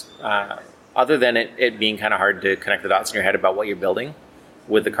was, other than it being kind of hard to connect the dots in your head about what you're building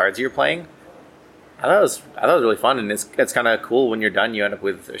with the cards you're playing, I thought it was really fun, and it's kind of cool when you're done. You end up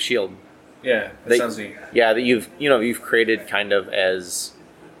with a shield. Yeah, that sounds neat. Yeah, that you've created kind of as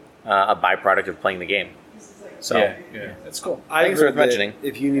a byproduct of playing the game. So yeah, that's cool. I think it's worth heard that mentioning.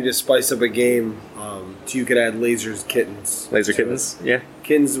 if you need to spice up a game, you could add lasers, kittens. Laser kittens, yeah.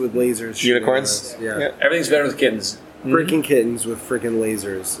 Kittens with lasers. shooting Unicorns? at us. Yeah. Yeah. Everything's better with kittens. Freaking kittens with freaking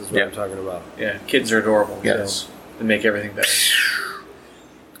lasers is what Yeah. I'm talking about. Yeah, kids are adorable. Yes. They make everything better.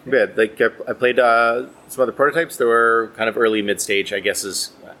 Good. I played some other prototypes that were kind of early, mid-stage, I guess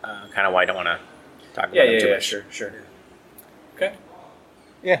is kind of why I don't want to talk about them too much. Sure. Okay.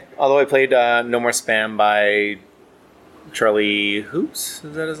 Yeah, although I played No More Spam by Charlie Hoops.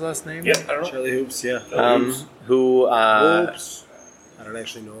 Is that his last name? Yep. I don't know. Charlie Hoops, yeah. Who? Hoops. I don't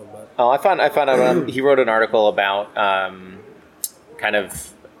actually know him, but Oh, I found out he wrote an article about kind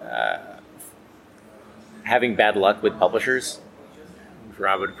of having bad luck with publishers, which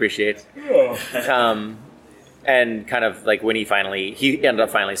Rob would appreciate. And kind of like when he ended up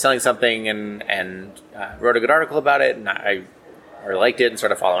finally selling something and wrote a good article about it, and I really liked it and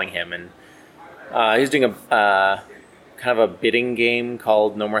started following him. And he's doing a kind of a bidding game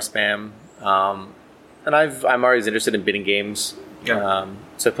called No More Spam, and I'm always interested in bidding games. Yeah.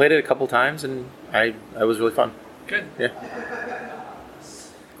 So I played it a couple times, and I was really fun. Good. Yeah.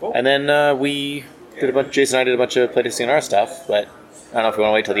 Cool. And then Jason and I did a bunch of playtesting on our stuff, but I don't know if we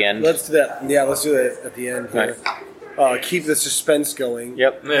want to wait till the end. let's do that. Yeah, let's do that at the end here. Keep the suspense going.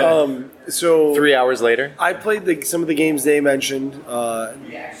 Yep. Yeah. So 3 hours later. I played some of the games they mentioned.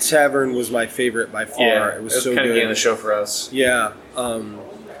 Tavern was my favorite by far. Yeah, It was so kind of getting good. the show for us. Yeah. And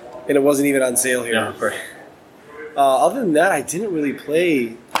it wasn't even on sale here. No. Other than that, I didn't really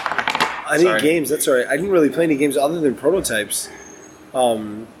play any Sorry. games. That's all right. I didn't really play any games other than prototypes.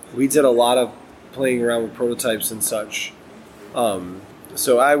 We did a lot of playing around with prototypes and such.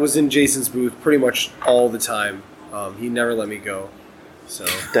 So I was in Jason's booth pretty much all the time. He never let me go. So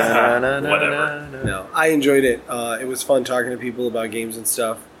Whatever. no, I enjoyed it. It was fun talking to people about games and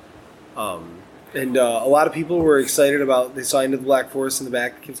stuff. And a lot of people were excited about. They saw Into the Black Forest in the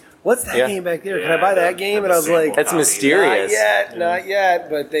back. Kids, what's that Yeah. game back there? Can Yeah, I buy that the- game? the And I was like, sample That's copy. mysterious. not yet.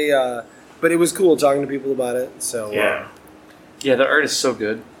 But they, but it was cool talking to people about it. So Yeah. Yeah, the art is so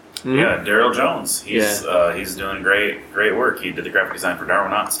good. Yeah, Daryl Jones. He's doing great work. He did the graphic design for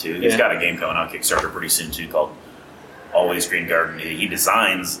Darwinauts too. He's Yeah. got a game coming out Kickstarter pretty soon too called Always Green Garden. He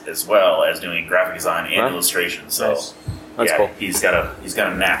designs as well as doing graphic design and Wow. illustration. So Nice. That's cool. He's got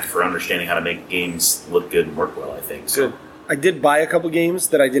a knack for understanding how to make games look good and work well. I think. So. Good. I did buy a couple games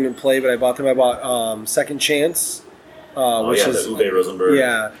that I didn't play, but I bought them. I bought Second Chance, Oh which yeah, is the Uwe Rosenberg.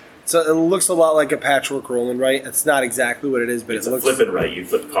 yeah. So it looks a lot like a patchwork rolling, right? It's not exactly what it is, but It's it a looks flip it right. You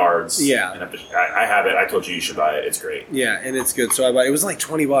flip cards. Yeah. And I have it. I told you should buy it. It's great. yeah, and it's good. So I bought. It was like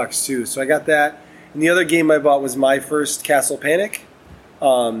 $20 too. So I got that. And the other game I bought was my first Castle Panic,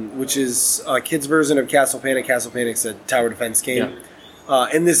 which is a kid's version of Castle Panic. Castle Panic's a tower defense game.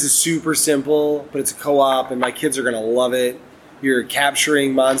 And this is super simple, but it's a co-op, and my kids are gonna love it. You're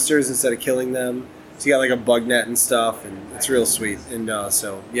capturing monsters instead of killing them. So you got like a bug net and stuff, and it's real sweet. And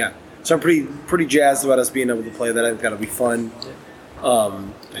so I'm pretty jazzed about us being able to play that. I think that'll be fun.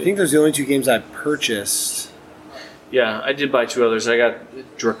 I think those are the only 2 games I purchased. Yeah, I did buy 2 others. I got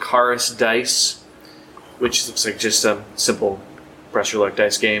Dracarys Dice, which looks like just a simple press your luck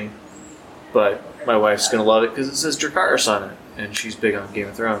dice game, but my wife's gonna love it because it says Dracarys on it, and she's big on Game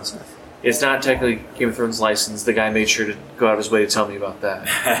of Thrones. It's not technically Game of Thrones licensed. The guy made sure to go out of his way to tell me about that.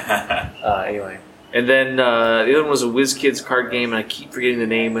 Anyway, and then the other one was a WizKids card game, and I keep forgetting the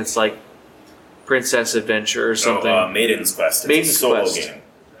name. It's like Princess Adventure or something. Maiden's Quest. It's Maiden's a solo Quest. game.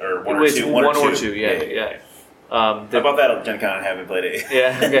 Or one or two. Yeah. I bought that at Gen Con and haven't played it.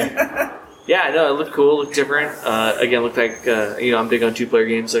 Yeah, okay. Yeah, no, it looked cool, looked different. Again, looked like, I'm big on 2-player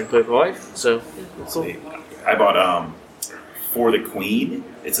games, so I can play with my wife, so it's cool. I bought For the Queen.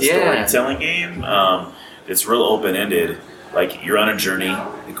 It's a storytelling game. It's real open-ended. Like, you're on a journey.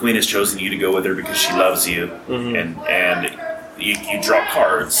 The Queen has chosen you to go with her because she loves you. Mm-hmm. And you draw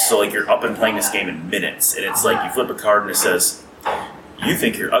cards. So, like, you're up and playing this game in minutes. And it's like, you flip a card and it says, you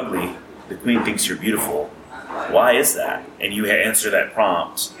think you're ugly. The Queen thinks you're beautiful. Why is that? And you answer that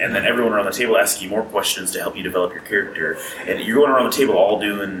prompt, and then everyone around the table asks you more questions to help you develop your character. And you're going around the table all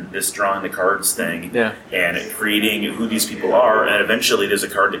doing this drawing the cards thing, and creating who these people are, and eventually there's a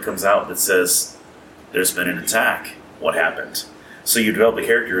card that comes out that says, there's been an attack. What happened? So you develop the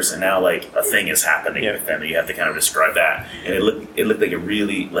characters, and now like a thing is happening with them, and you have to kind of describe that. And it looked like a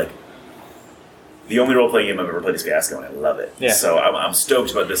really like the only role-playing game I've ever played is Fiasco, and I love it. Yeah. So I'm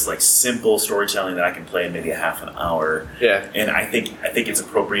stoked about this like simple storytelling that I can play in maybe a half an hour. Yeah. And I think it's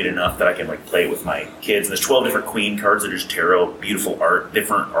appropriate enough that I can like play it with my kids. And there's 12 different Queen cards. There's tarot, beautiful art.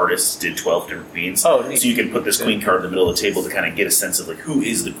 Different artists did 12 different Queens. Oh, neat. So you can put this Queen card in the middle of the table to kind of get a sense of like who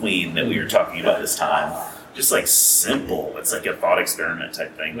is the Queen that we were talking about this time. Just like simple. It's like a thought experiment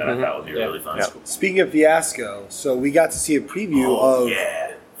type thing that I thought would be really fun. Yeah. Speaking of Fiasco, so we got to see a preview of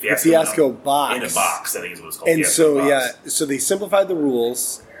the Fiasco box. In a box, I think is what it's called. And Fiasco box. So they simplified the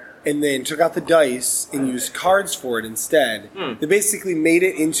rules and then took out the dice and used cards for it instead. They basically made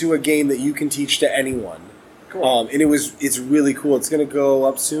it into a game that you can teach to anyone. Cool. And it's really cool. It's going to go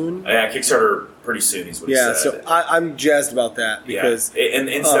up soon. Yeah, Kickstarter pretty soon is what he said. So I'm jazzed about that because and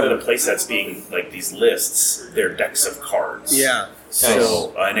instead of the play sets being like these lists, they're decks of cards. Yeah.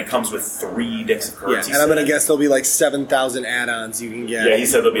 So and it comes with 3 decks of cards. Yeah, and I'm gonna guess there'll be like 7,000 add-ons you can get. Yeah, he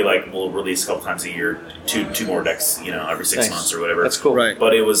said there'll be like we'll release a couple times a year, two more decks, every 6 months or whatever. That's cool, right?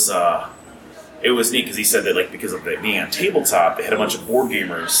 But it was neat because he said that like because of it being on tabletop, they had a bunch of board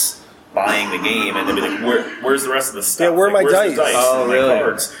gamers buying the game, and they'd be like, "Where's the rest of the stuff? Yeah, where are my dice? Oh, really?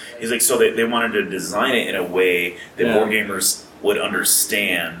 Cards?" He's like, so they wanted to design it in a way that board gamers would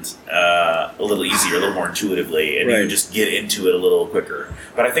understand a little easier, a little more intuitively, and you would just get into it a little quicker.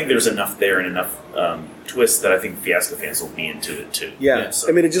 But I think there's enough there and enough twists that I think Fiasco fans will be into it too. Yeah, so.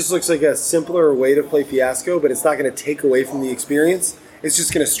 I mean, it just looks like a simpler way to play Fiasco, but it's not going to take away from the experience. It's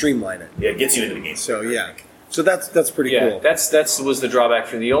just going to streamline it. Yeah, it gets you into the game. So yeah. So that's pretty cool. That's was the drawback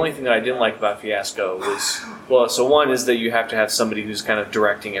for the only thing that I didn't like about Fiasco was so one is that you have to have somebody who's kind of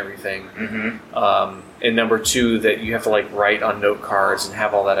directing everything, and number 2 that you have to like write on note cards and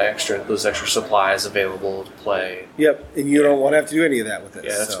have all those extra supplies available to play. Yep, and you don't want to have to do any of that with it.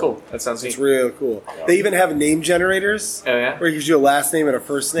 Yeah, that's cool. That sounds neat. It's real cool. They even have name generators. Oh yeah, where it gives you a last name and a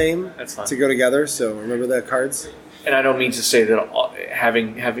first name to go together. So remember the cards. And I don't mean to say that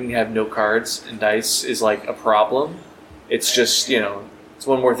having to have no cards and dice is like a problem. It's just it's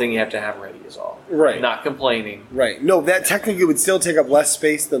one more thing you have to have ready is all. Right. Not complaining. Right. No, that technically would still take up less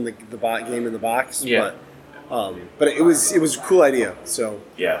space than the game in the box. Yeah. But it was a cool idea. So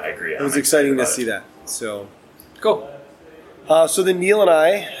yeah, I agree. It was exciting to see that. So cool. So then Neil and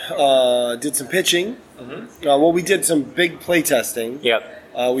I did some pitching. Mm-hmm. We did some big play testing. Yep.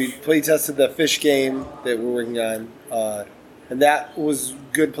 We play tested the fish game that we're working on, and that was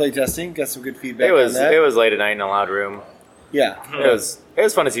good play testing. Got some good feedback. It was on that. It was late at night in a loud room. Yeah, it was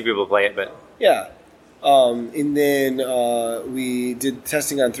fun to see people play it, but yeah. And then we did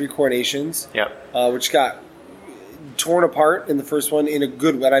testing on 3 Coronations. Yep. Which got torn apart in the first one in a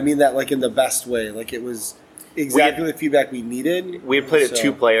good way. I mean that like in the best way. Like it was exactly the feedback we needed. We had played it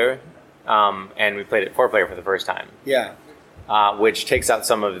 2-player, and we played it 4-player for the first time. Yeah. Which takes out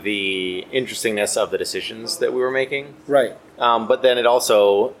some of the interestingness of the decisions that we were making. Right. But then it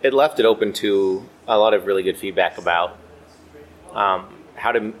left it open to a lot of really good feedback about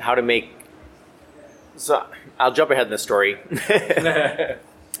how to make. So I'll jump ahead in the story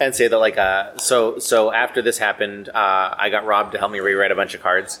and say that like so after this happened, I got Rob to help me rewrite a bunch of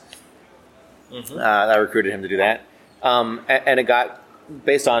cards. Mm-hmm. I recruited him to do that, and it got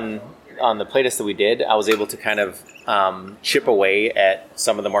based on the playtest that we did. I was able to kind of chip away at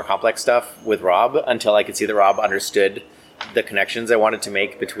some of the more complex stuff with Rob until I could see that Rob understood the connections I wanted to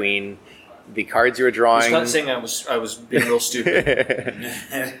make between the cards you were I drawing. was not saying I was being real stupid.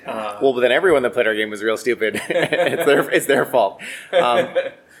 Well, but then everyone that played our game was real stupid. It's their fault.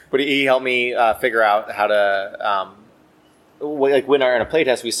 But he helped me figure out how to, like when in a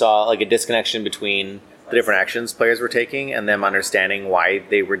playtest, we saw like a disconnection between the different actions players were taking and them understanding why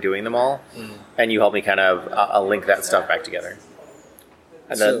they were doing them all. And you helped me kind of link that stuff back together.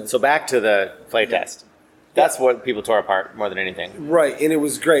 And then, so back to the playtest. That's what people tore apart more than anything. Right, and it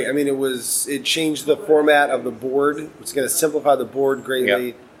was great. I mean, it changed the format of the board. It's going to simplify the board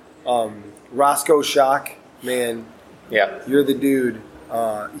greatly. Yep. Roscoe Shock, man, Yeah. you're the dude.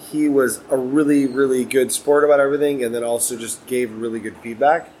 He was a really, really good sport about everything, and then also just gave really good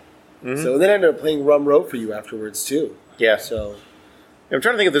feedback. So then I ended up playing Rum Rope for you afterwards too. Yeah. So I'm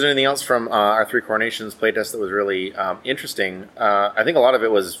trying to think if there's anything else from our Three Coronations playtest that was really interesting. I think a lot of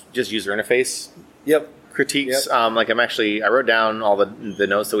it was just user interface yep, critiques. Yep. Like I wrote down all the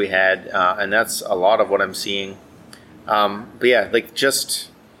notes that we had, and that's a lot of what I'm seeing. But yeah, like just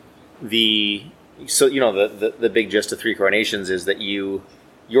the big gist of Three Coronations is that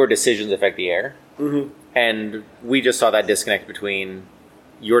your decisions affect the air, and we just saw that disconnect between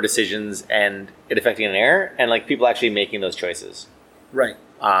your decisions and it affecting an air, and like people actually making those choices. right.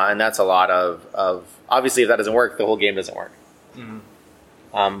 And that's a lot of obviously if that doesn't work, the whole game doesn't work.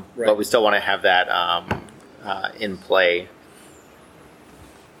 But we still want to have that in play.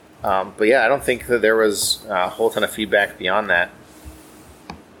 But yeah, I don't think that there was a whole ton of feedback beyond that.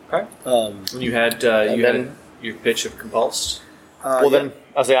 Okay. When you had your pitch of Compulsed. Then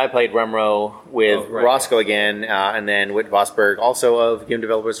I'll say I played Remro with Roscoe again, and then Whit Vosberg, also of Game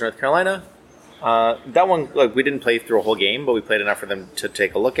Developers North Carolina. That one, like, we didn't play through a whole game, but we played enough for them to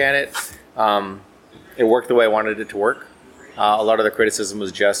take a look at it. It worked the way I wanted it to work. A lot of the criticism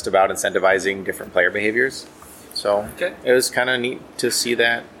was just about incentivizing different player behaviors. So It was kind of neat to see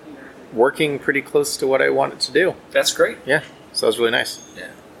that working pretty close to what I wanted to do. That's great. Yeah, so it was really nice. Yeah.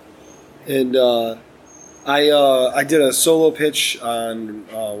 And I did a solo pitch on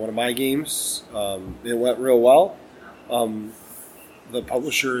one of my games. It went real well. The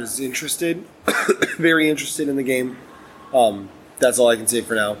publisher is interested, very interested in the game. That's all I can say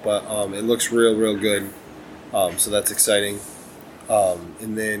for now, but it looks real good. So that's exciting.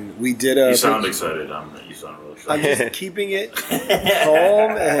 And then we did a... You sound excited. You sound really excited. I'm just keeping it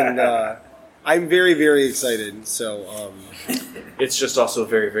calm, and I'm very, very excited. So It's just also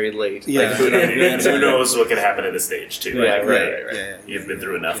very late. Yeah. Like, Who knows what could happen at this stage, too. Yeah, Like, right. yeah. You've been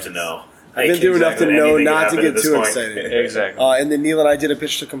through enough to know. I've been through enough to know Anything not can to happen at get this too point. excited. Exactly. And then Neil and I did a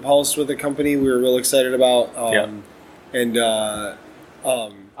pitch to Compulsed with a company we were real excited about. And I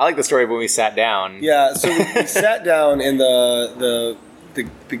like the story of when we sat down. yeah, so we sat down, and the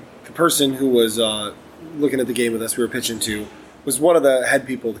person who was looking at the game with us, we were pitching to, was one of the head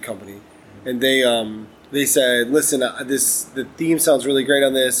people of the company, and they said, "Listen, the theme sounds really great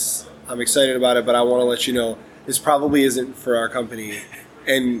on this. I'm excited about it, but I want to let you know this probably isn't for our company."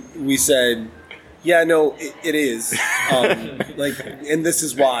 And we said, "Yeah, no, it is. And this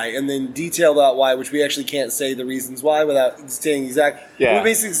is why." And then detailed out why, which we actually can't say the reasons why without saying exact. Yeah. We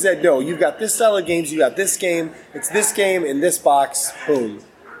basically said, "No, you've got this style of games. You got this game. It's this game in this box. Boom."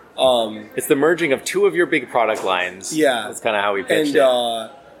 It's the merging of two of your big product lines. Yeah. That's kind of how we pitched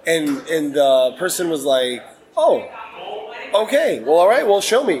And it. and the person was like, "Oh, okay. Well, all right. Well,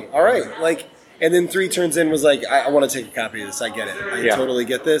 show me. All right." Like, and then 3 turns in was like, I want to take a copy of this. I get it. I totally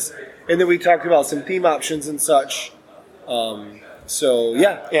get this. And then we talked about some theme options and such. So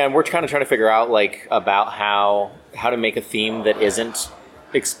yeah. Yeah, and we're kind of trying to figure out like about how to make a theme that isn't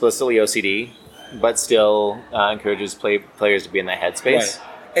explicitly OCD, but still encourages players to be in that headspace. Right.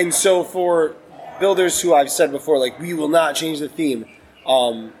 And so for builders who I've said before, like, we will not change the theme.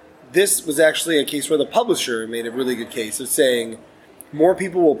 This was actually a case where the publisher made a really good case of saying more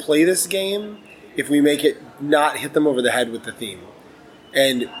people will play this game if we make it not hit them over the head with the theme.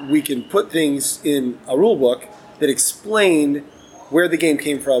 And we can put things in a rule book that explain where the game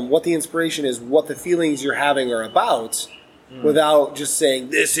came from, what the inspiration is, what the feelings you're having are about, without just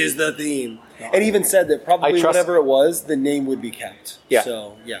saying, this is the theme. And even said that probably whatever it was, the name would be kept. Yeah.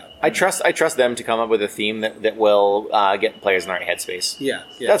 So, yeah. I trust them to come up with a theme that will get players in the right headspace. Yeah.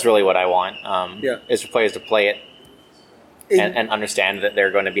 That's really what I want. Yeah. Is for players to play it and understand that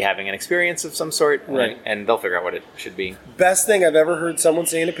they're going to be having an experience of some sort, Right. and they'll figure out what it should be. Best thing I've ever heard someone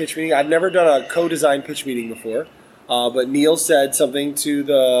say in a pitch meeting. I've never done a co-design pitch meeting before, but Neil said something to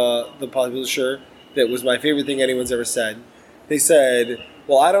the publisher that was my favorite thing anyone's ever said. They said,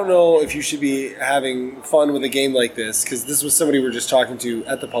 "Well, I don't know if you should be having fun with a game like this," because this was somebody we were just talking to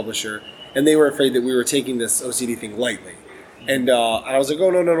at the publisher, and they were afraid that we were taking this OCD thing lightly. And I was like, oh,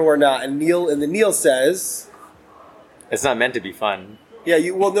 no, we're not. And then Neil says, It's not meant to be fun. yeah,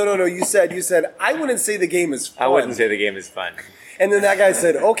 no. You said, I wouldn't say the game is fun. I wouldn't say the game is fun. And then that guy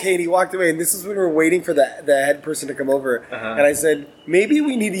said, okay, and he walked away. And this is when we were waiting for the head person to come over. And I said, maybe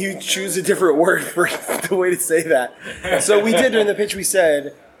we need to choose a different word for the way to say that. So we did during the pitch. We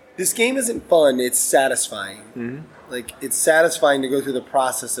said, this game isn't fun, it's satisfying. Mm-hmm. Like, it's satisfying to go through the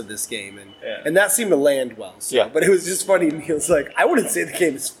process of this game. And that seemed to land well. So. Yeah. But it was just funny. Neil's like, I wouldn't say the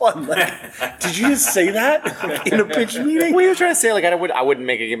game is fun. Like, did you just say that in a pitch meeting? Well, you were trying to say, like, I wouldn't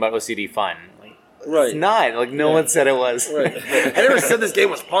make a game about OCD fun. Like, Right. it's not. Like, no one said it was. Right. I never said this game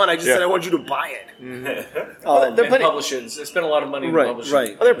was fun. I just said I want you to buy it. There are plenty, Publishers. They spend a lot of money in publishing.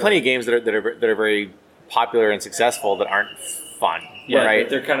 Right. well, there are plenty of games that are very popular and successful that aren't fun. Yeah, right?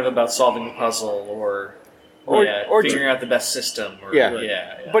 they're kind of about solving a puzzle or figuring out the best system. Or,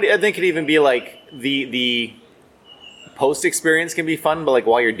 Yeah. But I think it could even be like the post experience can be fun, but like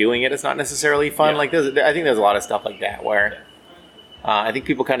while you're doing it, it's not necessarily fun. Yeah. Like I think there's a lot of stuff like that where I think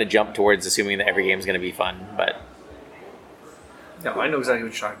people kind of jump towards assuming that every game is going to be fun. But No, I know exactly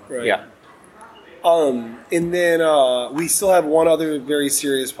what you're talking about. Right. yeah, And then we still have one other very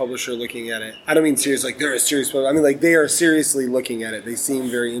serious publisher looking at it. I don't mean serious like they're a serious publisher. I mean like they are seriously looking at it. They seem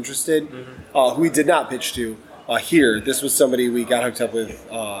very interested. Who we did not pitch to here. This was somebody we got hooked up with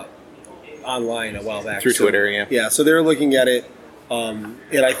online a while back. Through Twitter, yeah. Yeah, so they're looking at it. And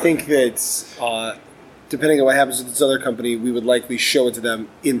I think that depending on what happens with this other company, we would likely show it to them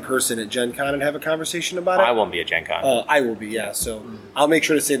in person at Gen Con and have a conversation about it. I won't be at Gen Con. I will be, yeah. So I'll make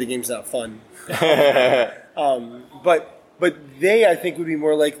sure to say the game's not fun. But they, I think, would be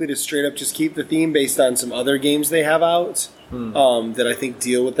more likely to straight up just keep the theme based on some other games they have out that I think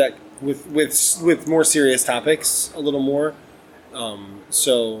deal with that with more serious topics a little more.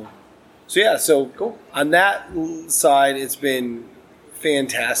 So cool. On that side, it's been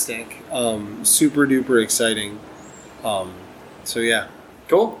fantastic, super duper exciting. So yeah,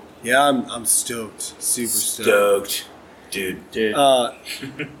 Cool. yeah, I'm stoked, super stoked. Dude.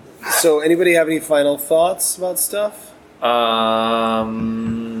 So anybody have any final thoughts about stuff?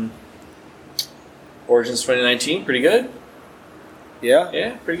 Origins 2019, pretty good. Yeah,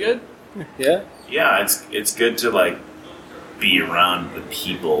 Yeah, pretty good. yeah. Yeah, it's good to like be around the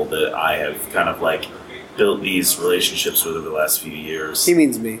people that I have kind of like built these relationships with over the last few years He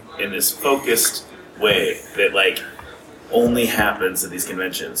means me. in this focused way that like only happens at these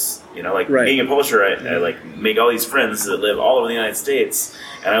conventions. You know, like Right. being a publisher, I like make all these friends that live all over the United States,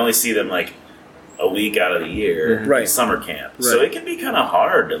 and I only see them like a week out of the year, Right. in summer camp. So Right. it can be kind of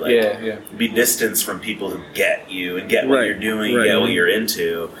hard to like Yeah. be distanced from people who get you and get what Right. you're doing, Right. get what you're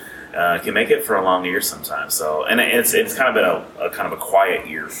into. Can make it for a long year sometimes. So, and it's kind of been a kind of a quiet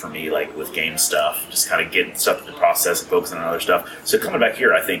year for me, like with game stuff, just kind of getting stuff to process and focusing on other stuff. So coming back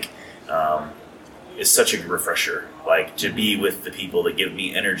here, I think, is such a refresher. Like to be with the people that give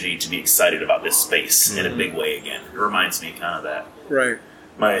me energy to be excited about this space in a big way again. It reminds me kind of that Right,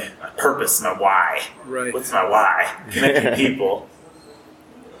 my purpose, my why. right. What's my why? Connecting people.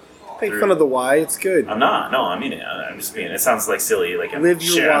 Make fun of the why. It's good. I'm not. No, I mean it. I'm just being. It sounds like silly. Like I'm, Live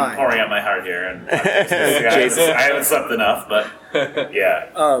your why. I'm pouring out my heart here, and I haven't slept enough. But yeah,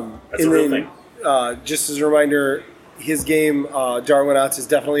 that's a And real then, thing. just as a reminder, his game Darwinauts is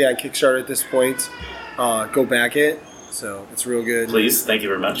definitely on Kickstarter at this point. Go back it. So it's real good. Please, thank you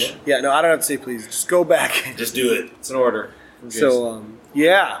very much. Yeah, no, I don't have to say please. Just go back. Just do it. It's an order. So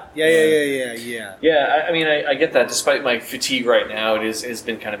yeah. Yeah, I mean, I get that. Despite my fatigue right now, it's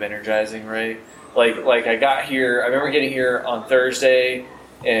been kind of energizing, right? Like I got here. I remember getting here on Thursday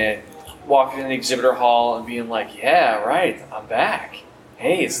and walking in the exhibitor hall and being like, "Yeah, right, I'm back.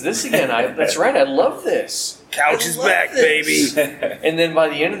 Hey, it's this again. That's right. I love this. Couch is back, baby. And then by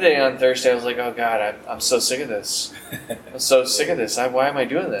the end of the day on Thursday, I was like, "Oh God, I'm so sick of this. I'm so sick of this. Why am I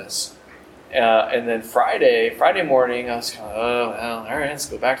doing this?" And then Friday morning, I was kind of, oh, well, all right, let's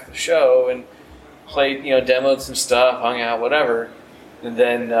go back to the show and played, demoed some stuff, hung out, whatever. And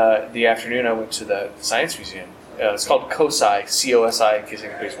then the afternoon, I went to the Science Museum. It's called COSI, C-O-S-I, in case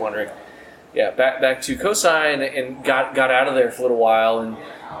anybody's wondering. Yeah, back to COSI and got out of there for a little while. And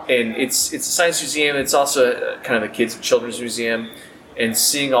it's a science museum. It's also kind of a kids and children's museum. And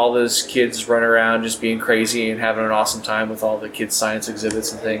seeing all those kids run around just being crazy and having an awesome time with all the kids' science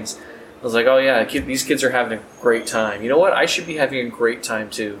exhibits and things. I was like, oh yeah, these kids are having a great time. You know what? I should be having a great time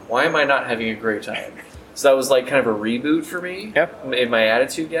too. Why am I not having a great time? So that was like kind of a reboot for me in my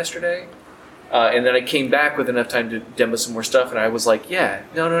attitude yesterday. And then I came back with enough time to demo some more stuff, and I was like, yeah,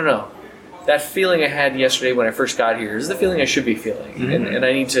 no. That feeling I had yesterday when I first got here is the feeling I should be feeling, and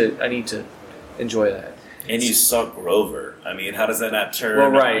I need to enjoy that. And you saw Grover. I mean, how does that not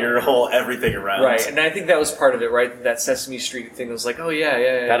turn your whole everything around? Right, and I think that was part of it, right? That Sesame Street thing was like, oh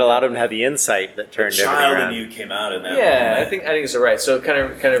yeah. That allowed him to have the insight that turned everything around. The child in you came out in that. Yeah, moment. I think it's right. So it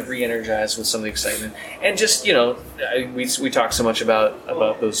kind of re-energized with some of the excitement, and just we talk so much about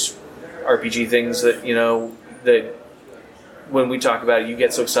those RPG things that that. When we talk about it, you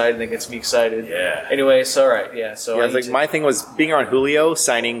get so excited, and it gets me excited. Yeah. Anyway, so all right, yeah. So my thing was being around Julio,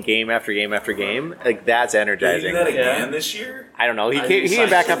 signing game after game after game. Like that's energizing. Did he do that again this year? I don't know. He came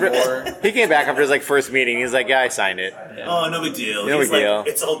back after he came back after his first meeting. He's like, "Yeah, I signed it." Yeah. Oh, no big deal. No big deal.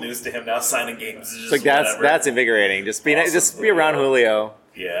 It's old news to him now. Signing games is just that's invigorating. Just be around Julio.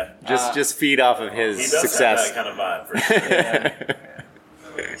 Yeah. Just feed off of his he does success. Have that kind of vibe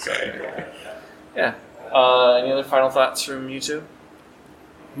for sure. Yeah. Any other final thoughts from you two?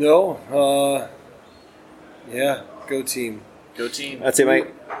 No. Yeah. Go team. Go team. That's it, mate.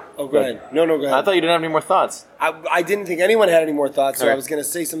 Oh, go ahead. No, go ahead. I thought you didn't have any more thoughts. I didn't think anyone had any more thoughts, so Okay. I was going to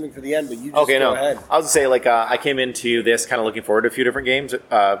say something for the end, but you just go ahead. I was going to say, I came into this kind of looking forward to a few different games,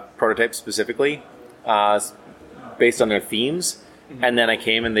 prototypes specifically, based on their themes. Mm-hmm. And then I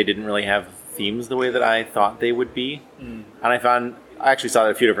came and they didn't really have themes the way that I thought they would be. Mm. And I actually saw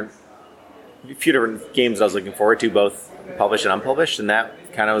a few different games that I was looking forward to, both published and unpublished, and that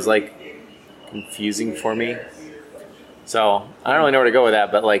kind of was confusing for me. So I don't really know where to go with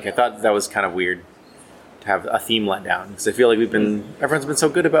that, but I thought that was kind of weird to have a theme let down, because I feel like everyone's been so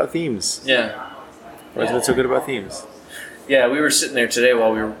good about themes. Yeah, everyone's been so good about themes. Yeah, we were sitting there today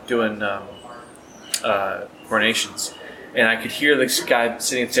while we were doing coronations, and I could hear this guy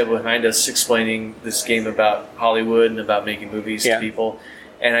sitting at the table behind us explaining this game about Hollywood and about making movies to people.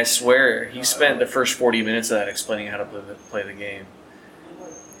 And I swear, he spent the first 40 minutes of that explaining how to play the game.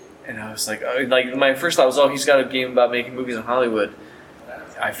 And I was like, my first thought was, he's got a game about making movies in Hollywood.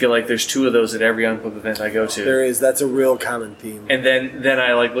 I feel like there's 2 of those at every Unpub event I go to. There is. That's a real common theme. And then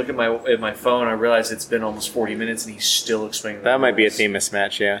I look at my phone. I realize it's been almost 40 minutes, and he's still explaining. That might be a theme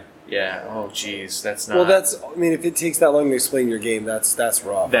mismatch. Yeah. Yeah. Oh, geez, that's not. Well, if it takes that long to explain your game, that's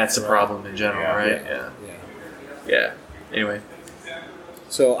rough. That's a problem in general, right? Yeah. Anyway.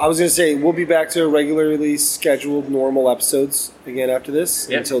 So I was going to say, we'll be back to regularly scheduled normal episodes again after this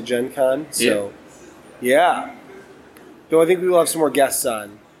until Gen Con. So, yeah. Though I think we will have some more guests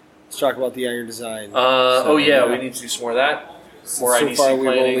on to talk about the Iron Design. We need to do some more of that. More so IDC far, we've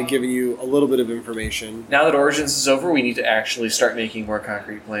planning. only given you a little bit of information. Now that Origins is over, we need to actually start making more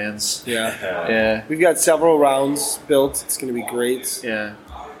concrete plans. Yeah. We've got several rounds built. It's going to be great. Yeah.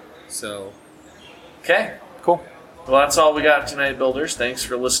 So. Okay. Cool. Well, that's all we got tonight, builders. Thanks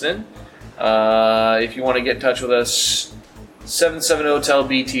for listening. If you want to get in touch with us,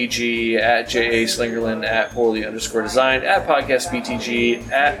 770-TEL-BTG, at J.A. Slingerland, at Poorly_Design, at Podcast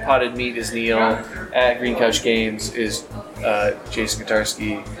BTG, at Potted Meat is Neil, at Green Couch Games is Jason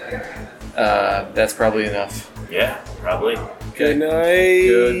Katarski. That's probably enough. Yeah, probably. Okay. Good night.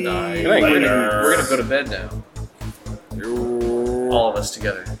 Good night. Later. We're going to go to bed now. All of us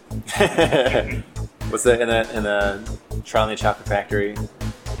together. What's that in the Charlie and the Chocolate Factory?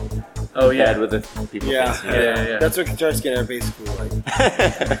 Oh yeah, with the people. Yeah. Facing That's what Katarski and I are basically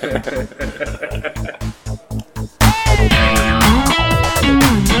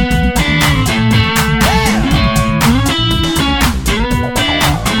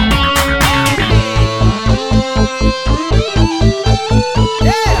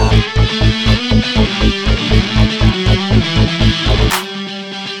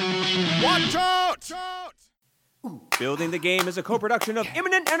Building the Game is a co-production of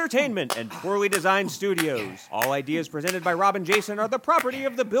Imminent Entertainment and Poorly Designed Studios. All ideas presented by Rob and Jason are the property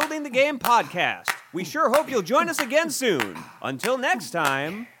of the Building the Game podcast. We sure hope you'll join us again soon. Until next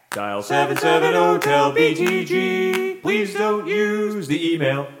time, dial 770-TEL-BTG. Please don't use the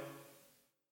email.